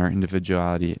destroying our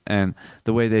individuality. And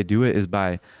the way they do it is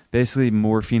by basically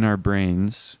morphing our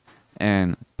brains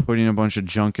and putting a bunch of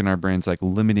junk in our brains, like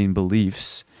limiting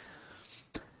beliefs.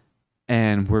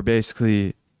 And we're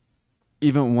basically,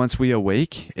 even once we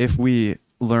awake, if we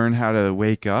learn how to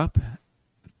wake up,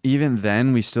 even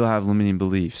then we still have limiting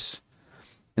beliefs.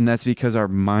 And that's because our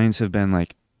minds have been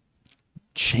like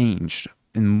changed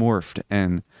and morphed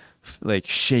and like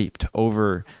shaped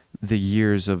over the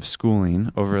years of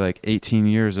schooling, over like 18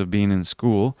 years of being in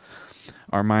school.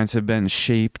 Our minds have been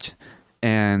shaped,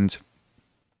 and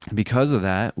because of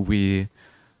that, we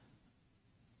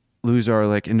lose our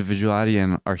like individuality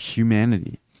and our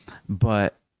humanity.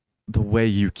 But the way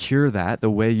you cure that, the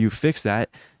way you fix that,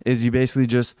 is you basically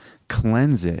just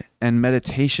cleanse it. And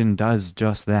meditation does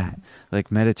just that.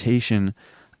 Like meditation,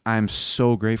 I'm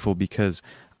so grateful because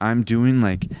I'm doing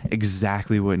like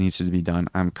exactly what needs to be done.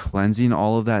 I'm cleansing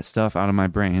all of that stuff out of my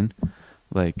brain,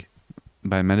 like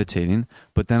by meditating,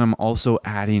 but then I'm also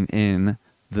adding in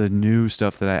the new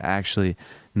stuff that I actually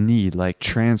need, like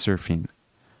transurfing.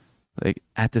 Like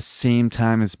at the same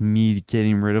time as me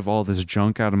getting rid of all this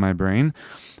junk out of my brain,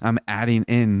 I'm adding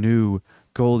in new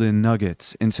golden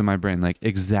nuggets into my brain, like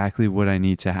exactly what I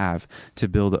need to have to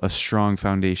build a strong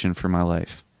foundation for my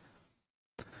life.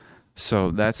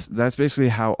 So that's basically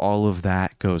how all of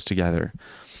that goes together.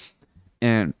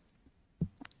 And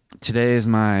today is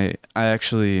I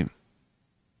actually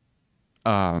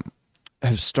have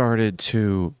started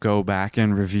to go back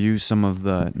and review some of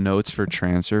the notes for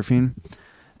transurfing.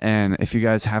 And if you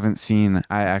guys haven't seen,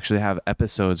 I actually have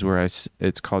episodes where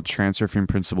it's called Transurfing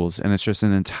Principles, and it's just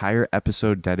an entire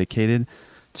episode dedicated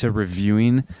to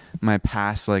reviewing my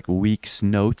past like week's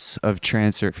notes of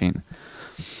transurfing.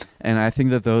 And I think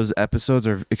that those episodes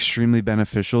are extremely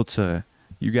beneficial to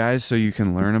you guys so you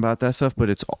can learn about that stuff,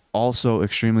 but it's also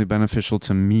extremely beneficial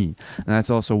to me. And that's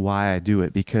also why I do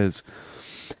it, because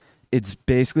it's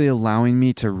basically allowing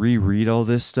me to reread all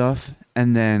this stuff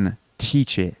and then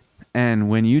teach it. And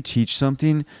when you teach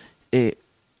something, it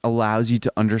allows you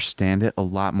to understand it a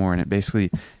lot more, and it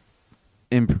basically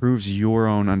improves your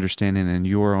own understanding and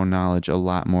your own knowledge a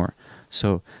lot more.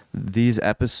 So these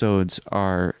episodes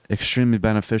are extremely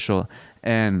beneficial,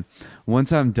 And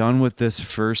once I'm done with this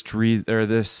first read or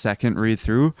this second read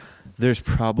through, there's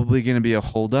probably going to be a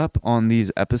holdup on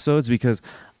these episodes because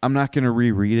I'm not going to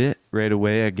reread it right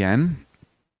away again.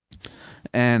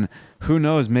 And who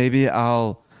knows, maybe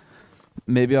I'll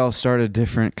start a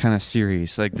different kind of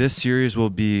series. Like this series will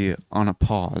be on a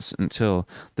pause until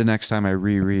the next time I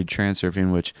reread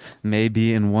Transurfing, which may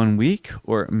be in 1 week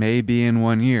or it may be in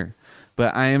 1 year.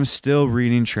 But I am still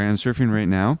reading Transurfing right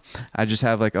now. I just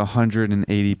have like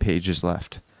 180 pages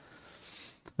left.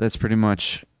 That's pretty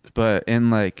much, but in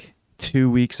like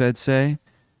 2 weeks, I'd say,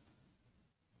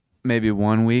 maybe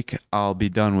 1 week, I'll be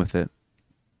done with it.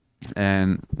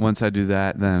 And once I do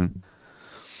that, then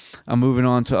I'm moving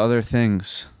on to other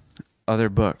things, other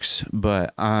books,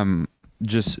 but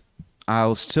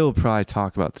I'll still probably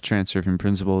talk about the Transurfing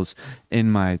principles in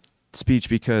my speech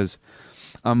because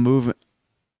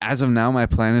as of now, my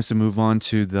plan is to move on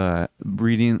to the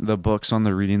books on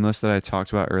the reading list that I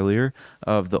talked about earlier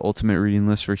of the ultimate reading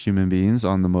list for human beings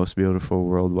on the Most Beautiful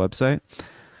World website.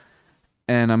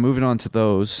 And I'm moving on to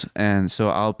those. And so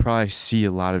I'll probably see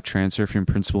a lot of Transurfing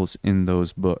principles in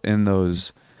those books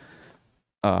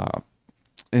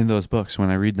when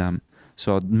I read them.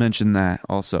 So I'll mention that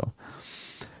also.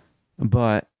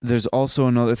 But there's also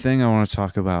another thing I want to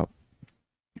talk about.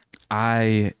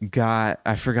 I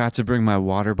forgot to bring my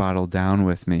water bottle down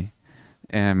with me.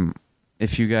 And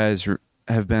if you guys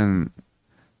have been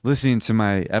listening to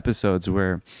my episodes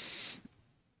where,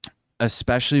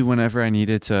 especially whenever I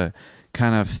needed to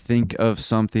kind of think of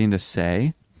something to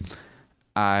say,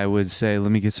 I would say, let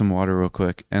me get some water real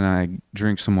quick. And I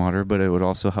drink some water, but it would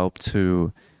also help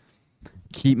to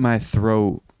keep my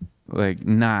throat,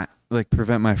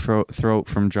 prevent my throat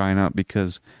from drying up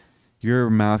because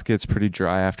your mouth gets pretty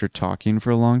dry after talking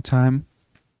for a long time.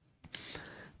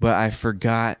 But I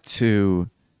forgot to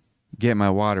get my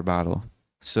water bottle.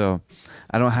 So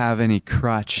I don't have any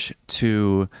crutch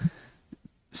to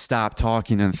stop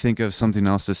talking and think of something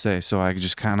else to say. So I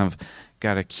just kind of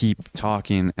got to keep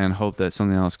talking and hope that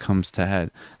something else comes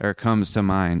to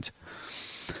mind.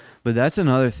 But that's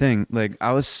another thing. Like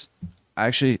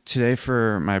today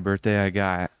for my birthday, I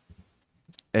got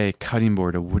a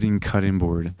wooden cutting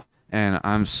board. And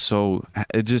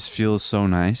it just feels so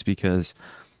nice because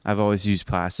I've always used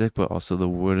plastic, but also the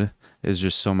wood is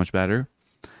just so much better.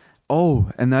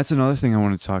 Oh, and that's another thing I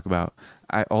want to talk about.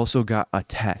 I also got a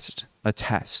test.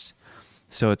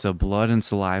 So it's a blood and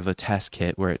saliva test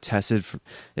kit where it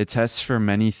tests for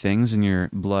many things in your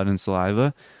blood and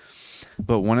saliva.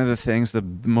 But one of the things, the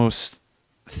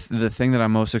thing that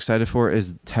I'm most excited for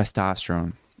is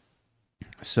testosterone.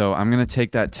 So I'm going to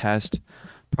take that test.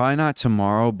 Probably not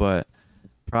tomorrow, but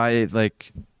probably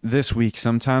like this week.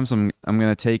 Sometimes I'm going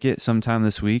to take it sometime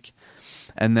this week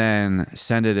and then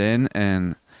send it in,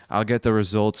 and I'll get the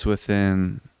results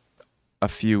within a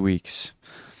few weeks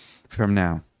from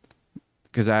now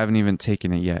because I haven't even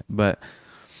taken it yet. But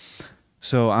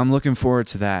so I'm looking forward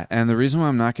to that. And the reason why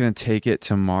I'm not going to take it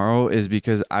tomorrow is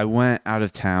because I went out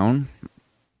of town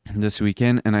this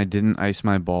weekend and I didn't ice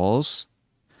my balls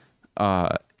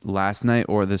last night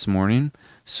or this morning.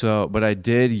 But I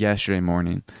did yesterday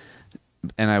morning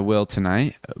and I will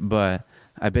tonight, but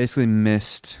I basically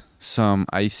missed some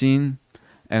icing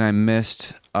and I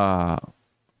missed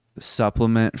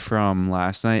supplement from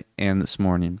last night and this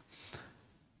morning.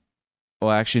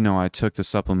 Well, actually, no, I took the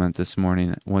supplement this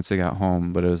morning once I got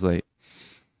home, but it was late.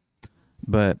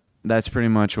 But that's pretty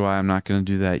much why I'm not going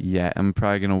to do that yet. I'm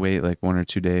probably going to wait like 1 or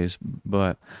 2 days,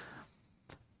 but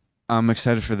I'm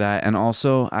excited for that. And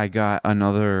also I got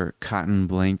another cotton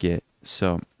blanket.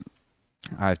 So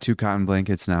I have 2 cotton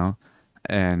blankets now.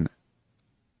 And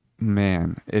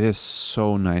man, it is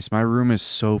so nice. My room is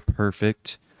so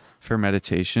perfect for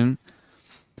meditation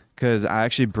because I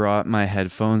actually brought my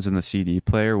headphones and the CD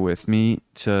player with me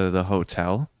to the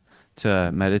hotel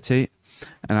to meditate.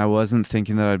 And I wasn't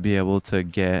thinking that I'd be able to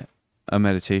get a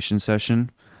meditation session,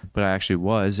 but I actually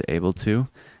was able to.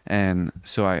 And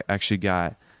so I actually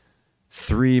got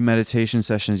 3 meditation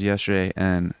sessions yesterday,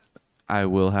 and I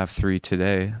will have 3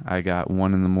 today. I got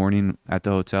 1 in the morning at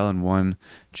the hotel and 1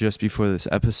 just before this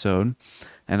episode,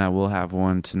 and I will have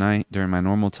 1 tonight during my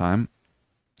normal time.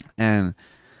 And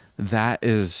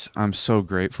I'm so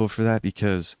grateful for that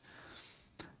because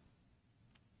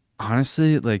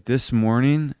honestly, like this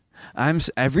morning,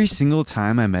 every single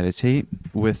time I meditate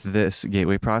with this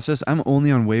gateway process, I'm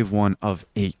only on wave 1 of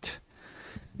 8.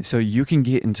 So you can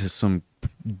get into some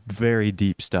very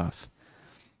deep stuff.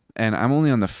 And I'm only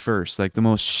on the first, like the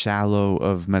most shallow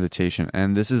of meditation.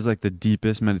 And this is like the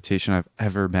deepest meditation I've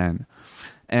ever been.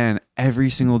 And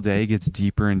every single day gets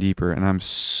deeper and deeper. And I'm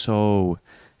so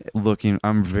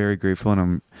I'm very grateful, and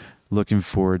I'm looking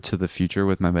forward to the future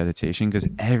with my meditation, because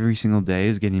every single day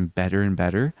is getting better and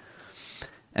better.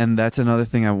 And that's another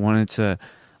thing I wanted to,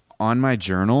 on my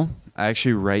journal, I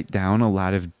actually write down a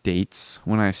lot of dates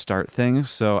when I start things.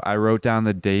 So I wrote down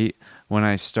the date when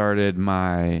I started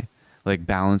my like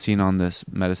balancing on this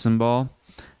medicine ball,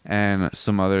 and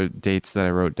some other dates that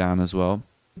I wrote down as well.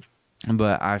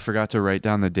 But I forgot to write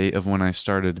down the date of when I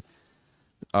started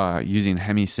using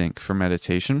HemiSync for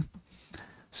meditation.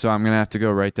 So I'm going to have to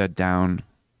go write that down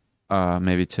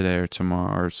maybe today or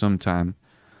tomorrow or sometime.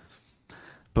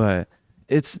 But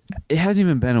it hasn't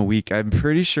even been a week. I'm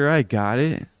pretty sure I got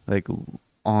it like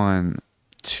on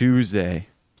Tuesday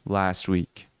last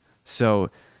week. So,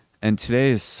 and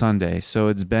today is Sunday. So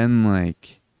it's been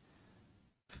like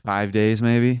 5 days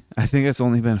maybe. I think it's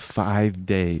only been 5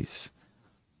 days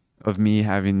of me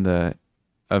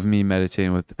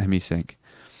meditating with HemiSync.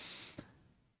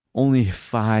 Only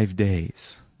 5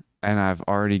 days. And I've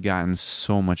already gotten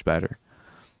so much better.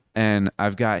 And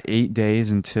I've got 8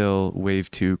 days until wave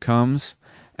 2 comes.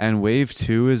 And wave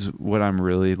 2 is what I'm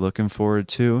really looking forward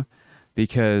to,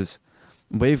 because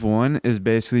wave 1 is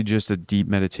basically just a deep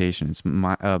meditation. It's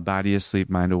body asleep,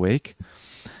 mind awake.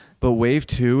 But wave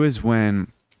 2 is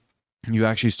when you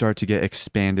actually start to get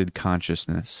expanded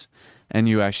consciousness, and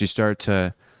you actually start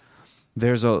to,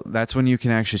 that's when you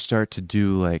can actually start to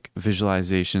do like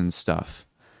visualization stuff.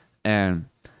 And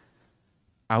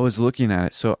I was looking at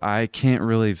it, so I can't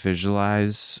really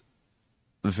visualize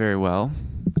very well.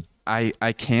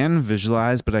 I can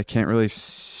visualize, but I can't really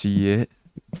see it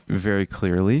very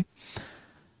clearly.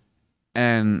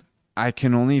 And I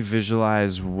can only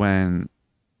visualize when,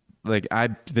 like, I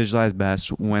visualize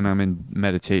best when I'm in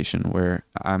meditation, where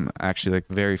I'm actually like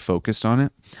very focused on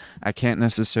it. I can't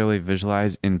necessarily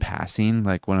visualize in passing,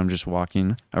 like when I'm just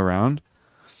walking around.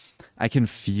 I can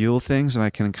feel things and I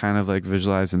can kind of like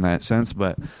visualize in that sense,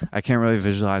 but I can't really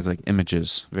visualize like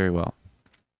images very well.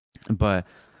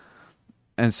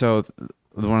 And so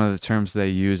one of the terms they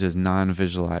use is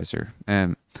non-visualizer.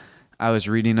 And I was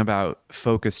reading about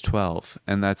Focus 12,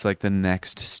 and that's like the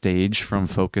next stage from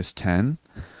Focus 10.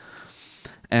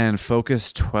 And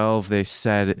Focus 12, they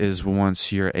said, is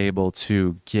once you're able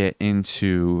to get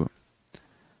into,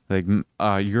 like,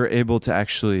 you're able to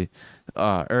actually,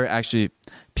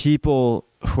 people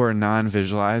who are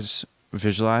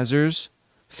non-visualizers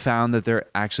found that they're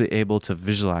actually able to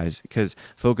visualize, because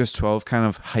Focus 12 kind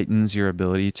of heightens your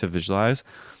ability to visualize.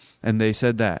 And they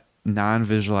said that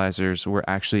non-visualizers were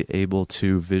actually able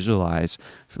to visualize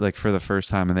like for the first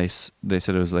time, and they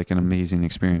said it was like an amazing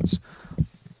experience.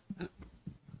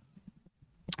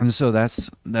 And so that's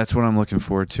what I'm looking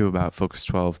forward to about Focus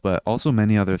 12, but also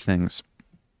many other things.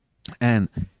 And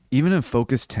even in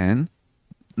Focus 10,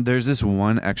 there's this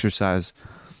one exercise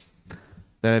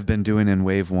that I've been doing in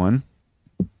Wave 1,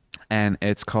 and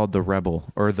it's called the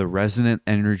Rebel, or the Resonant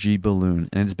Energy Balloon.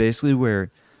 And it's basically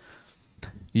where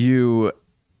you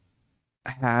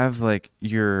have like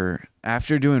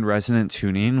after doing resonant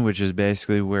tuning, which is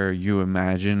basically where you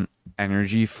imagine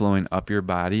energy flowing up your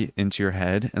body into your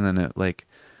head, and then it like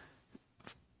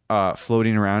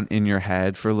floating around in your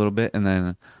head for a little bit, and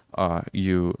then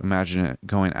you imagine it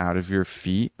going out of your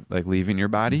feet, like leaving your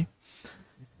body.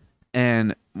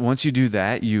 And once you do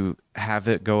that, you have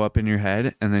it go up in your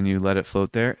head, and then you let it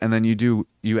float there, and then you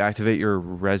activate your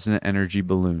resonant energy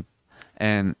balloon.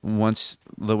 And once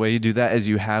the way you do that is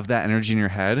you have that energy in your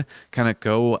head kind of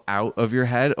go out of your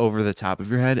head, over the top of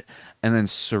your head, and then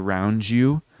surround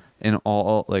you in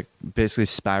all, like basically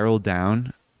spiral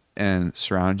down and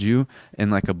surround you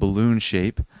in like a balloon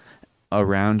shape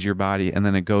around your body. And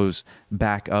then it goes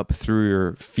back up through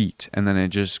your feet, and then it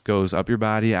just goes up your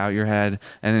body, out your head,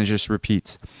 and then it just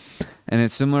repeats. And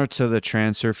it's similar to the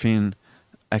transurfing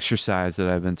exercise that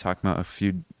I've been talking about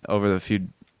over the few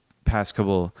past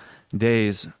couple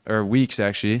days or weeks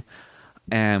actually.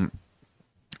 And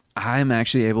I'm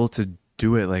actually able to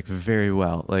do it like very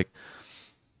well. Like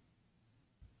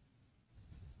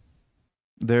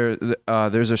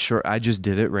there's a short, I just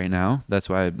did it right now, that's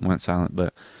why I went silent,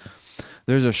 but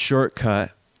there's a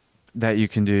shortcut that you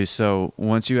can do. So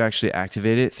once you actually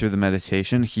activate it through the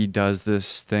meditation, he does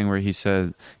this thing where he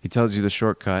tells you the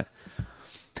shortcut,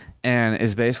 and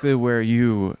it's basically where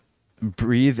you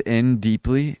breathe in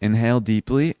deeply, inhale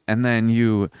deeply, and then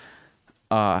you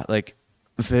like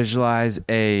visualize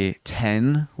a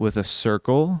 10 with a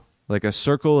circle, like a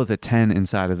circle with a 10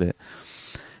 inside of it.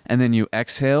 And then you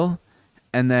exhale,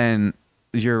 and then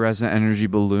your resonant energy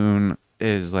balloon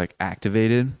is like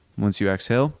activated once you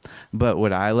exhale. But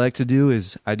what I like to do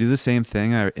is I do the same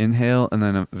thing. I inhale and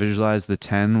then visualize the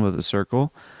 10 with a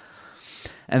circle.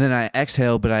 And then I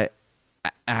exhale, but I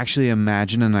actually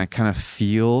imagine and I kind of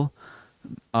feel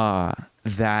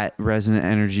that resonant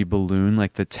energy balloon,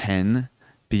 like the 10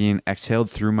 being exhaled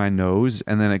through my nose,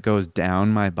 and then it goes down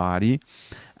my body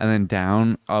and then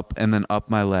down, up, and then up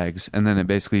my legs. And then it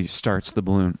basically starts the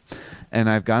balloon. And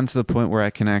I've gotten to the point where I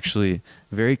can actually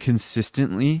very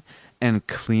consistently and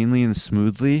cleanly and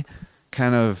smoothly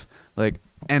kind of like,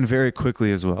 and very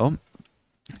quickly as well,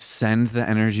 send the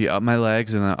energy up my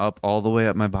legs and then up all the way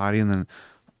up my body and then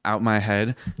out my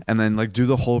head, and then like do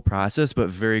the whole process, but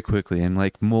very quickly and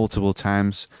like multiple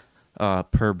times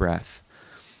per breath.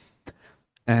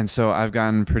 And so I've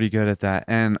gotten pretty good at that.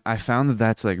 And I found that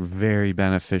that's like very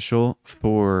beneficial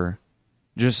for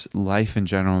just life in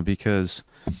general, because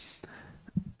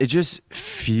it just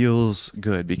feels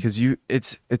good, because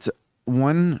it's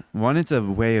one, it's a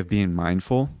way of being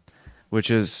mindful, which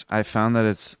is, I found that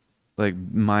it's like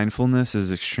mindfulness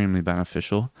is extremely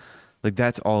beneficial. Like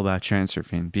that's all about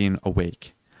transurfing, being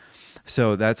awake.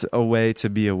 So that's a way to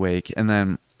be awake. And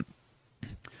then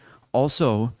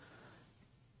also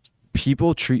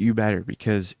people treat you better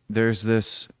because there's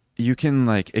this, you can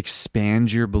like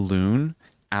expand your balloon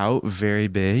out very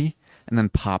big and then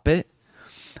pop it.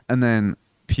 And then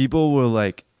people will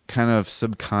like kind of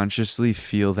subconsciously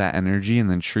feel that energy and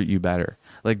then treat you better.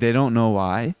 Like they don't know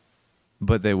why,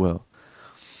 but they will.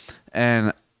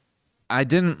 And I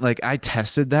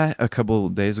tested that a couple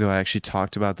of days ago. I actually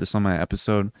talked about this on my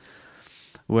episode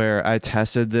where I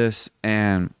tested this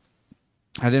and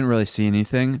I didn't really see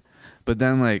anything. But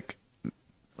then like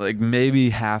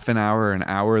maybe half an hour, an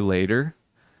hour later,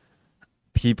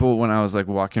 people, when I was like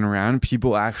walking around,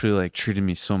 people actually like treated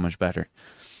me so much better.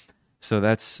 So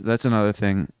that's another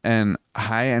thing. And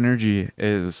high energy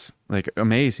is like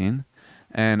amazing.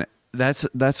 And that's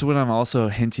what I'm also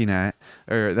hinting at,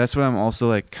 or that's what I'm also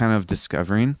like kind of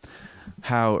discovering.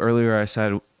 How earlier I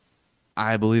said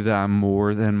I believe that I'm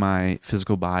more than my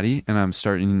physical body, and I'm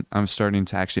starting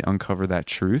to actually uncover that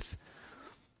truth.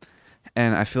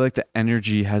 And I feel like the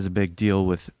energy has a big deal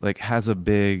with, like, has a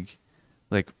big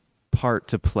like part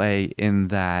to play in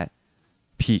that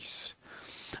piece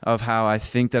of how I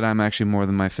think that I'm actually more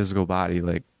than my physical body.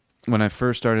 Like when I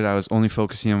first started, I was only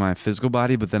focusing on my physical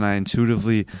body, but then I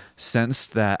intuitively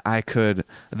sensed that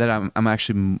I'm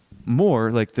actually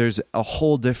more, like there's a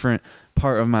whole different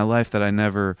part of my life that I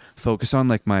never focus on,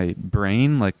 like my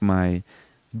brain, like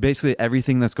basically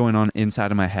everything that's going on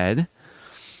inside of my head.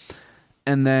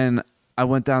 And then I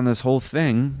went down this whole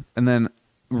thing, and then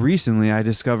recently I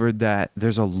discovered that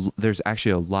there's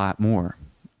actually a lot more.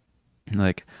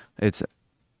 Like it's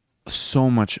so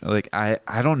much, like I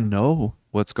don't know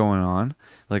what's going on.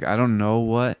 Like I don't know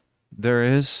what there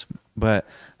is, but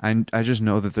I just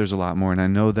know that there's a lot more, and I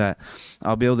know that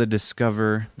I'll be able to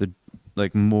discover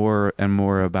more and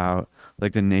more about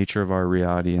like the nature of our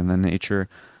reality and the nature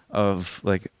of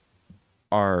like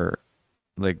our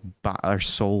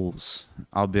souls.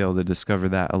 I'll be able to discover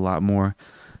that a lot more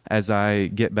as I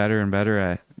get better and better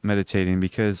at meditating,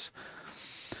 because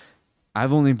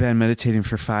I've only been meditating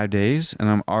for 5 days and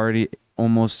I'm already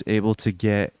almost able to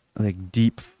get like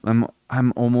deep.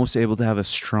 I'm almost able to have a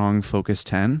strong focus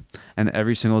 10, and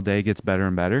every single day gets better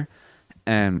and better.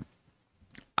 And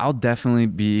I'll definitely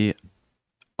be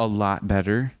a lot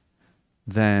better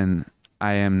than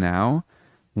I am now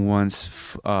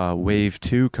once wave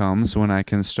 2 comes, when I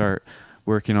can start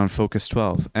working on focus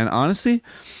 12. And honestly,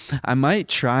 I might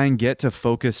try and get to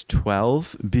focus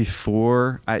 12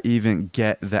 before I even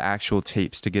get the actual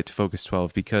tapes to get to focus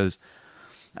 12, because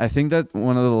I think that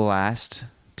one of the last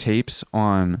tapes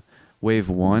on wave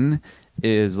 1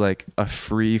 is like a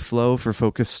free flow for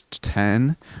focus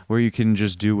 10, where you can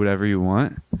just do whatever you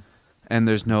want and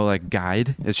there's no like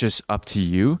guide. It's just up to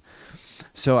you.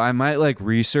 So I might like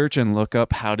research and look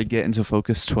up how to get into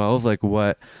focus 12, like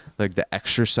what like the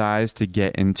exercise to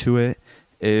get into it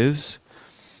is.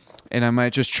 And I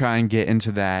might just try and get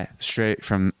into that straight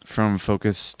from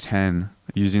focus 10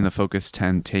 using the focus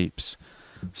 10 tapes.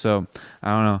 So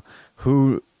I don't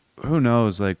know who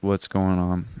knows like what's going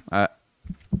on.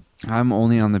 I'm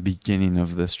only on the beginning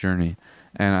of this journey,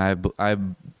 and I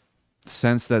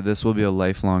sense that this will be a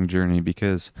lifelong journey,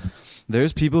 because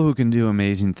there's people who can do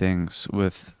amazing things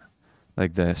with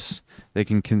like this. They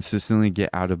can consistently get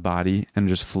out of body and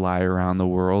just fly around the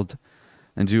world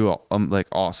and do like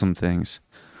awesome things.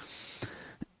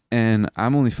 And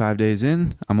I'm only 5 days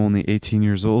in. I'm only 18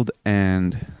 years old,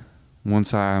 and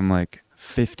once I'm like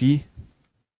 50,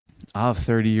 I'll have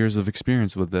 30 years of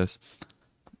experience with this.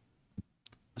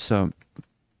 So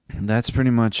that's pretty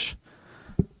much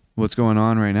what's going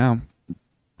on right now.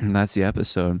 And that's the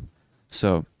episode.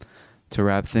 So to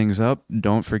wrap things up,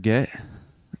 don't forget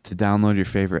to download your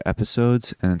favorite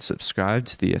episodes and subscribe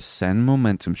to the Ascend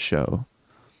Momentum Show.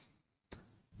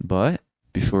 But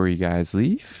before you guys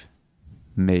leave,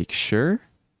 make sure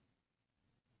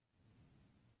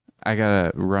I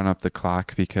gotta run up the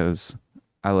clock because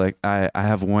I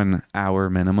have 1 hour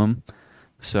minimum.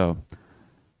 So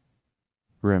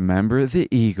remember the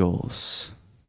Eagles.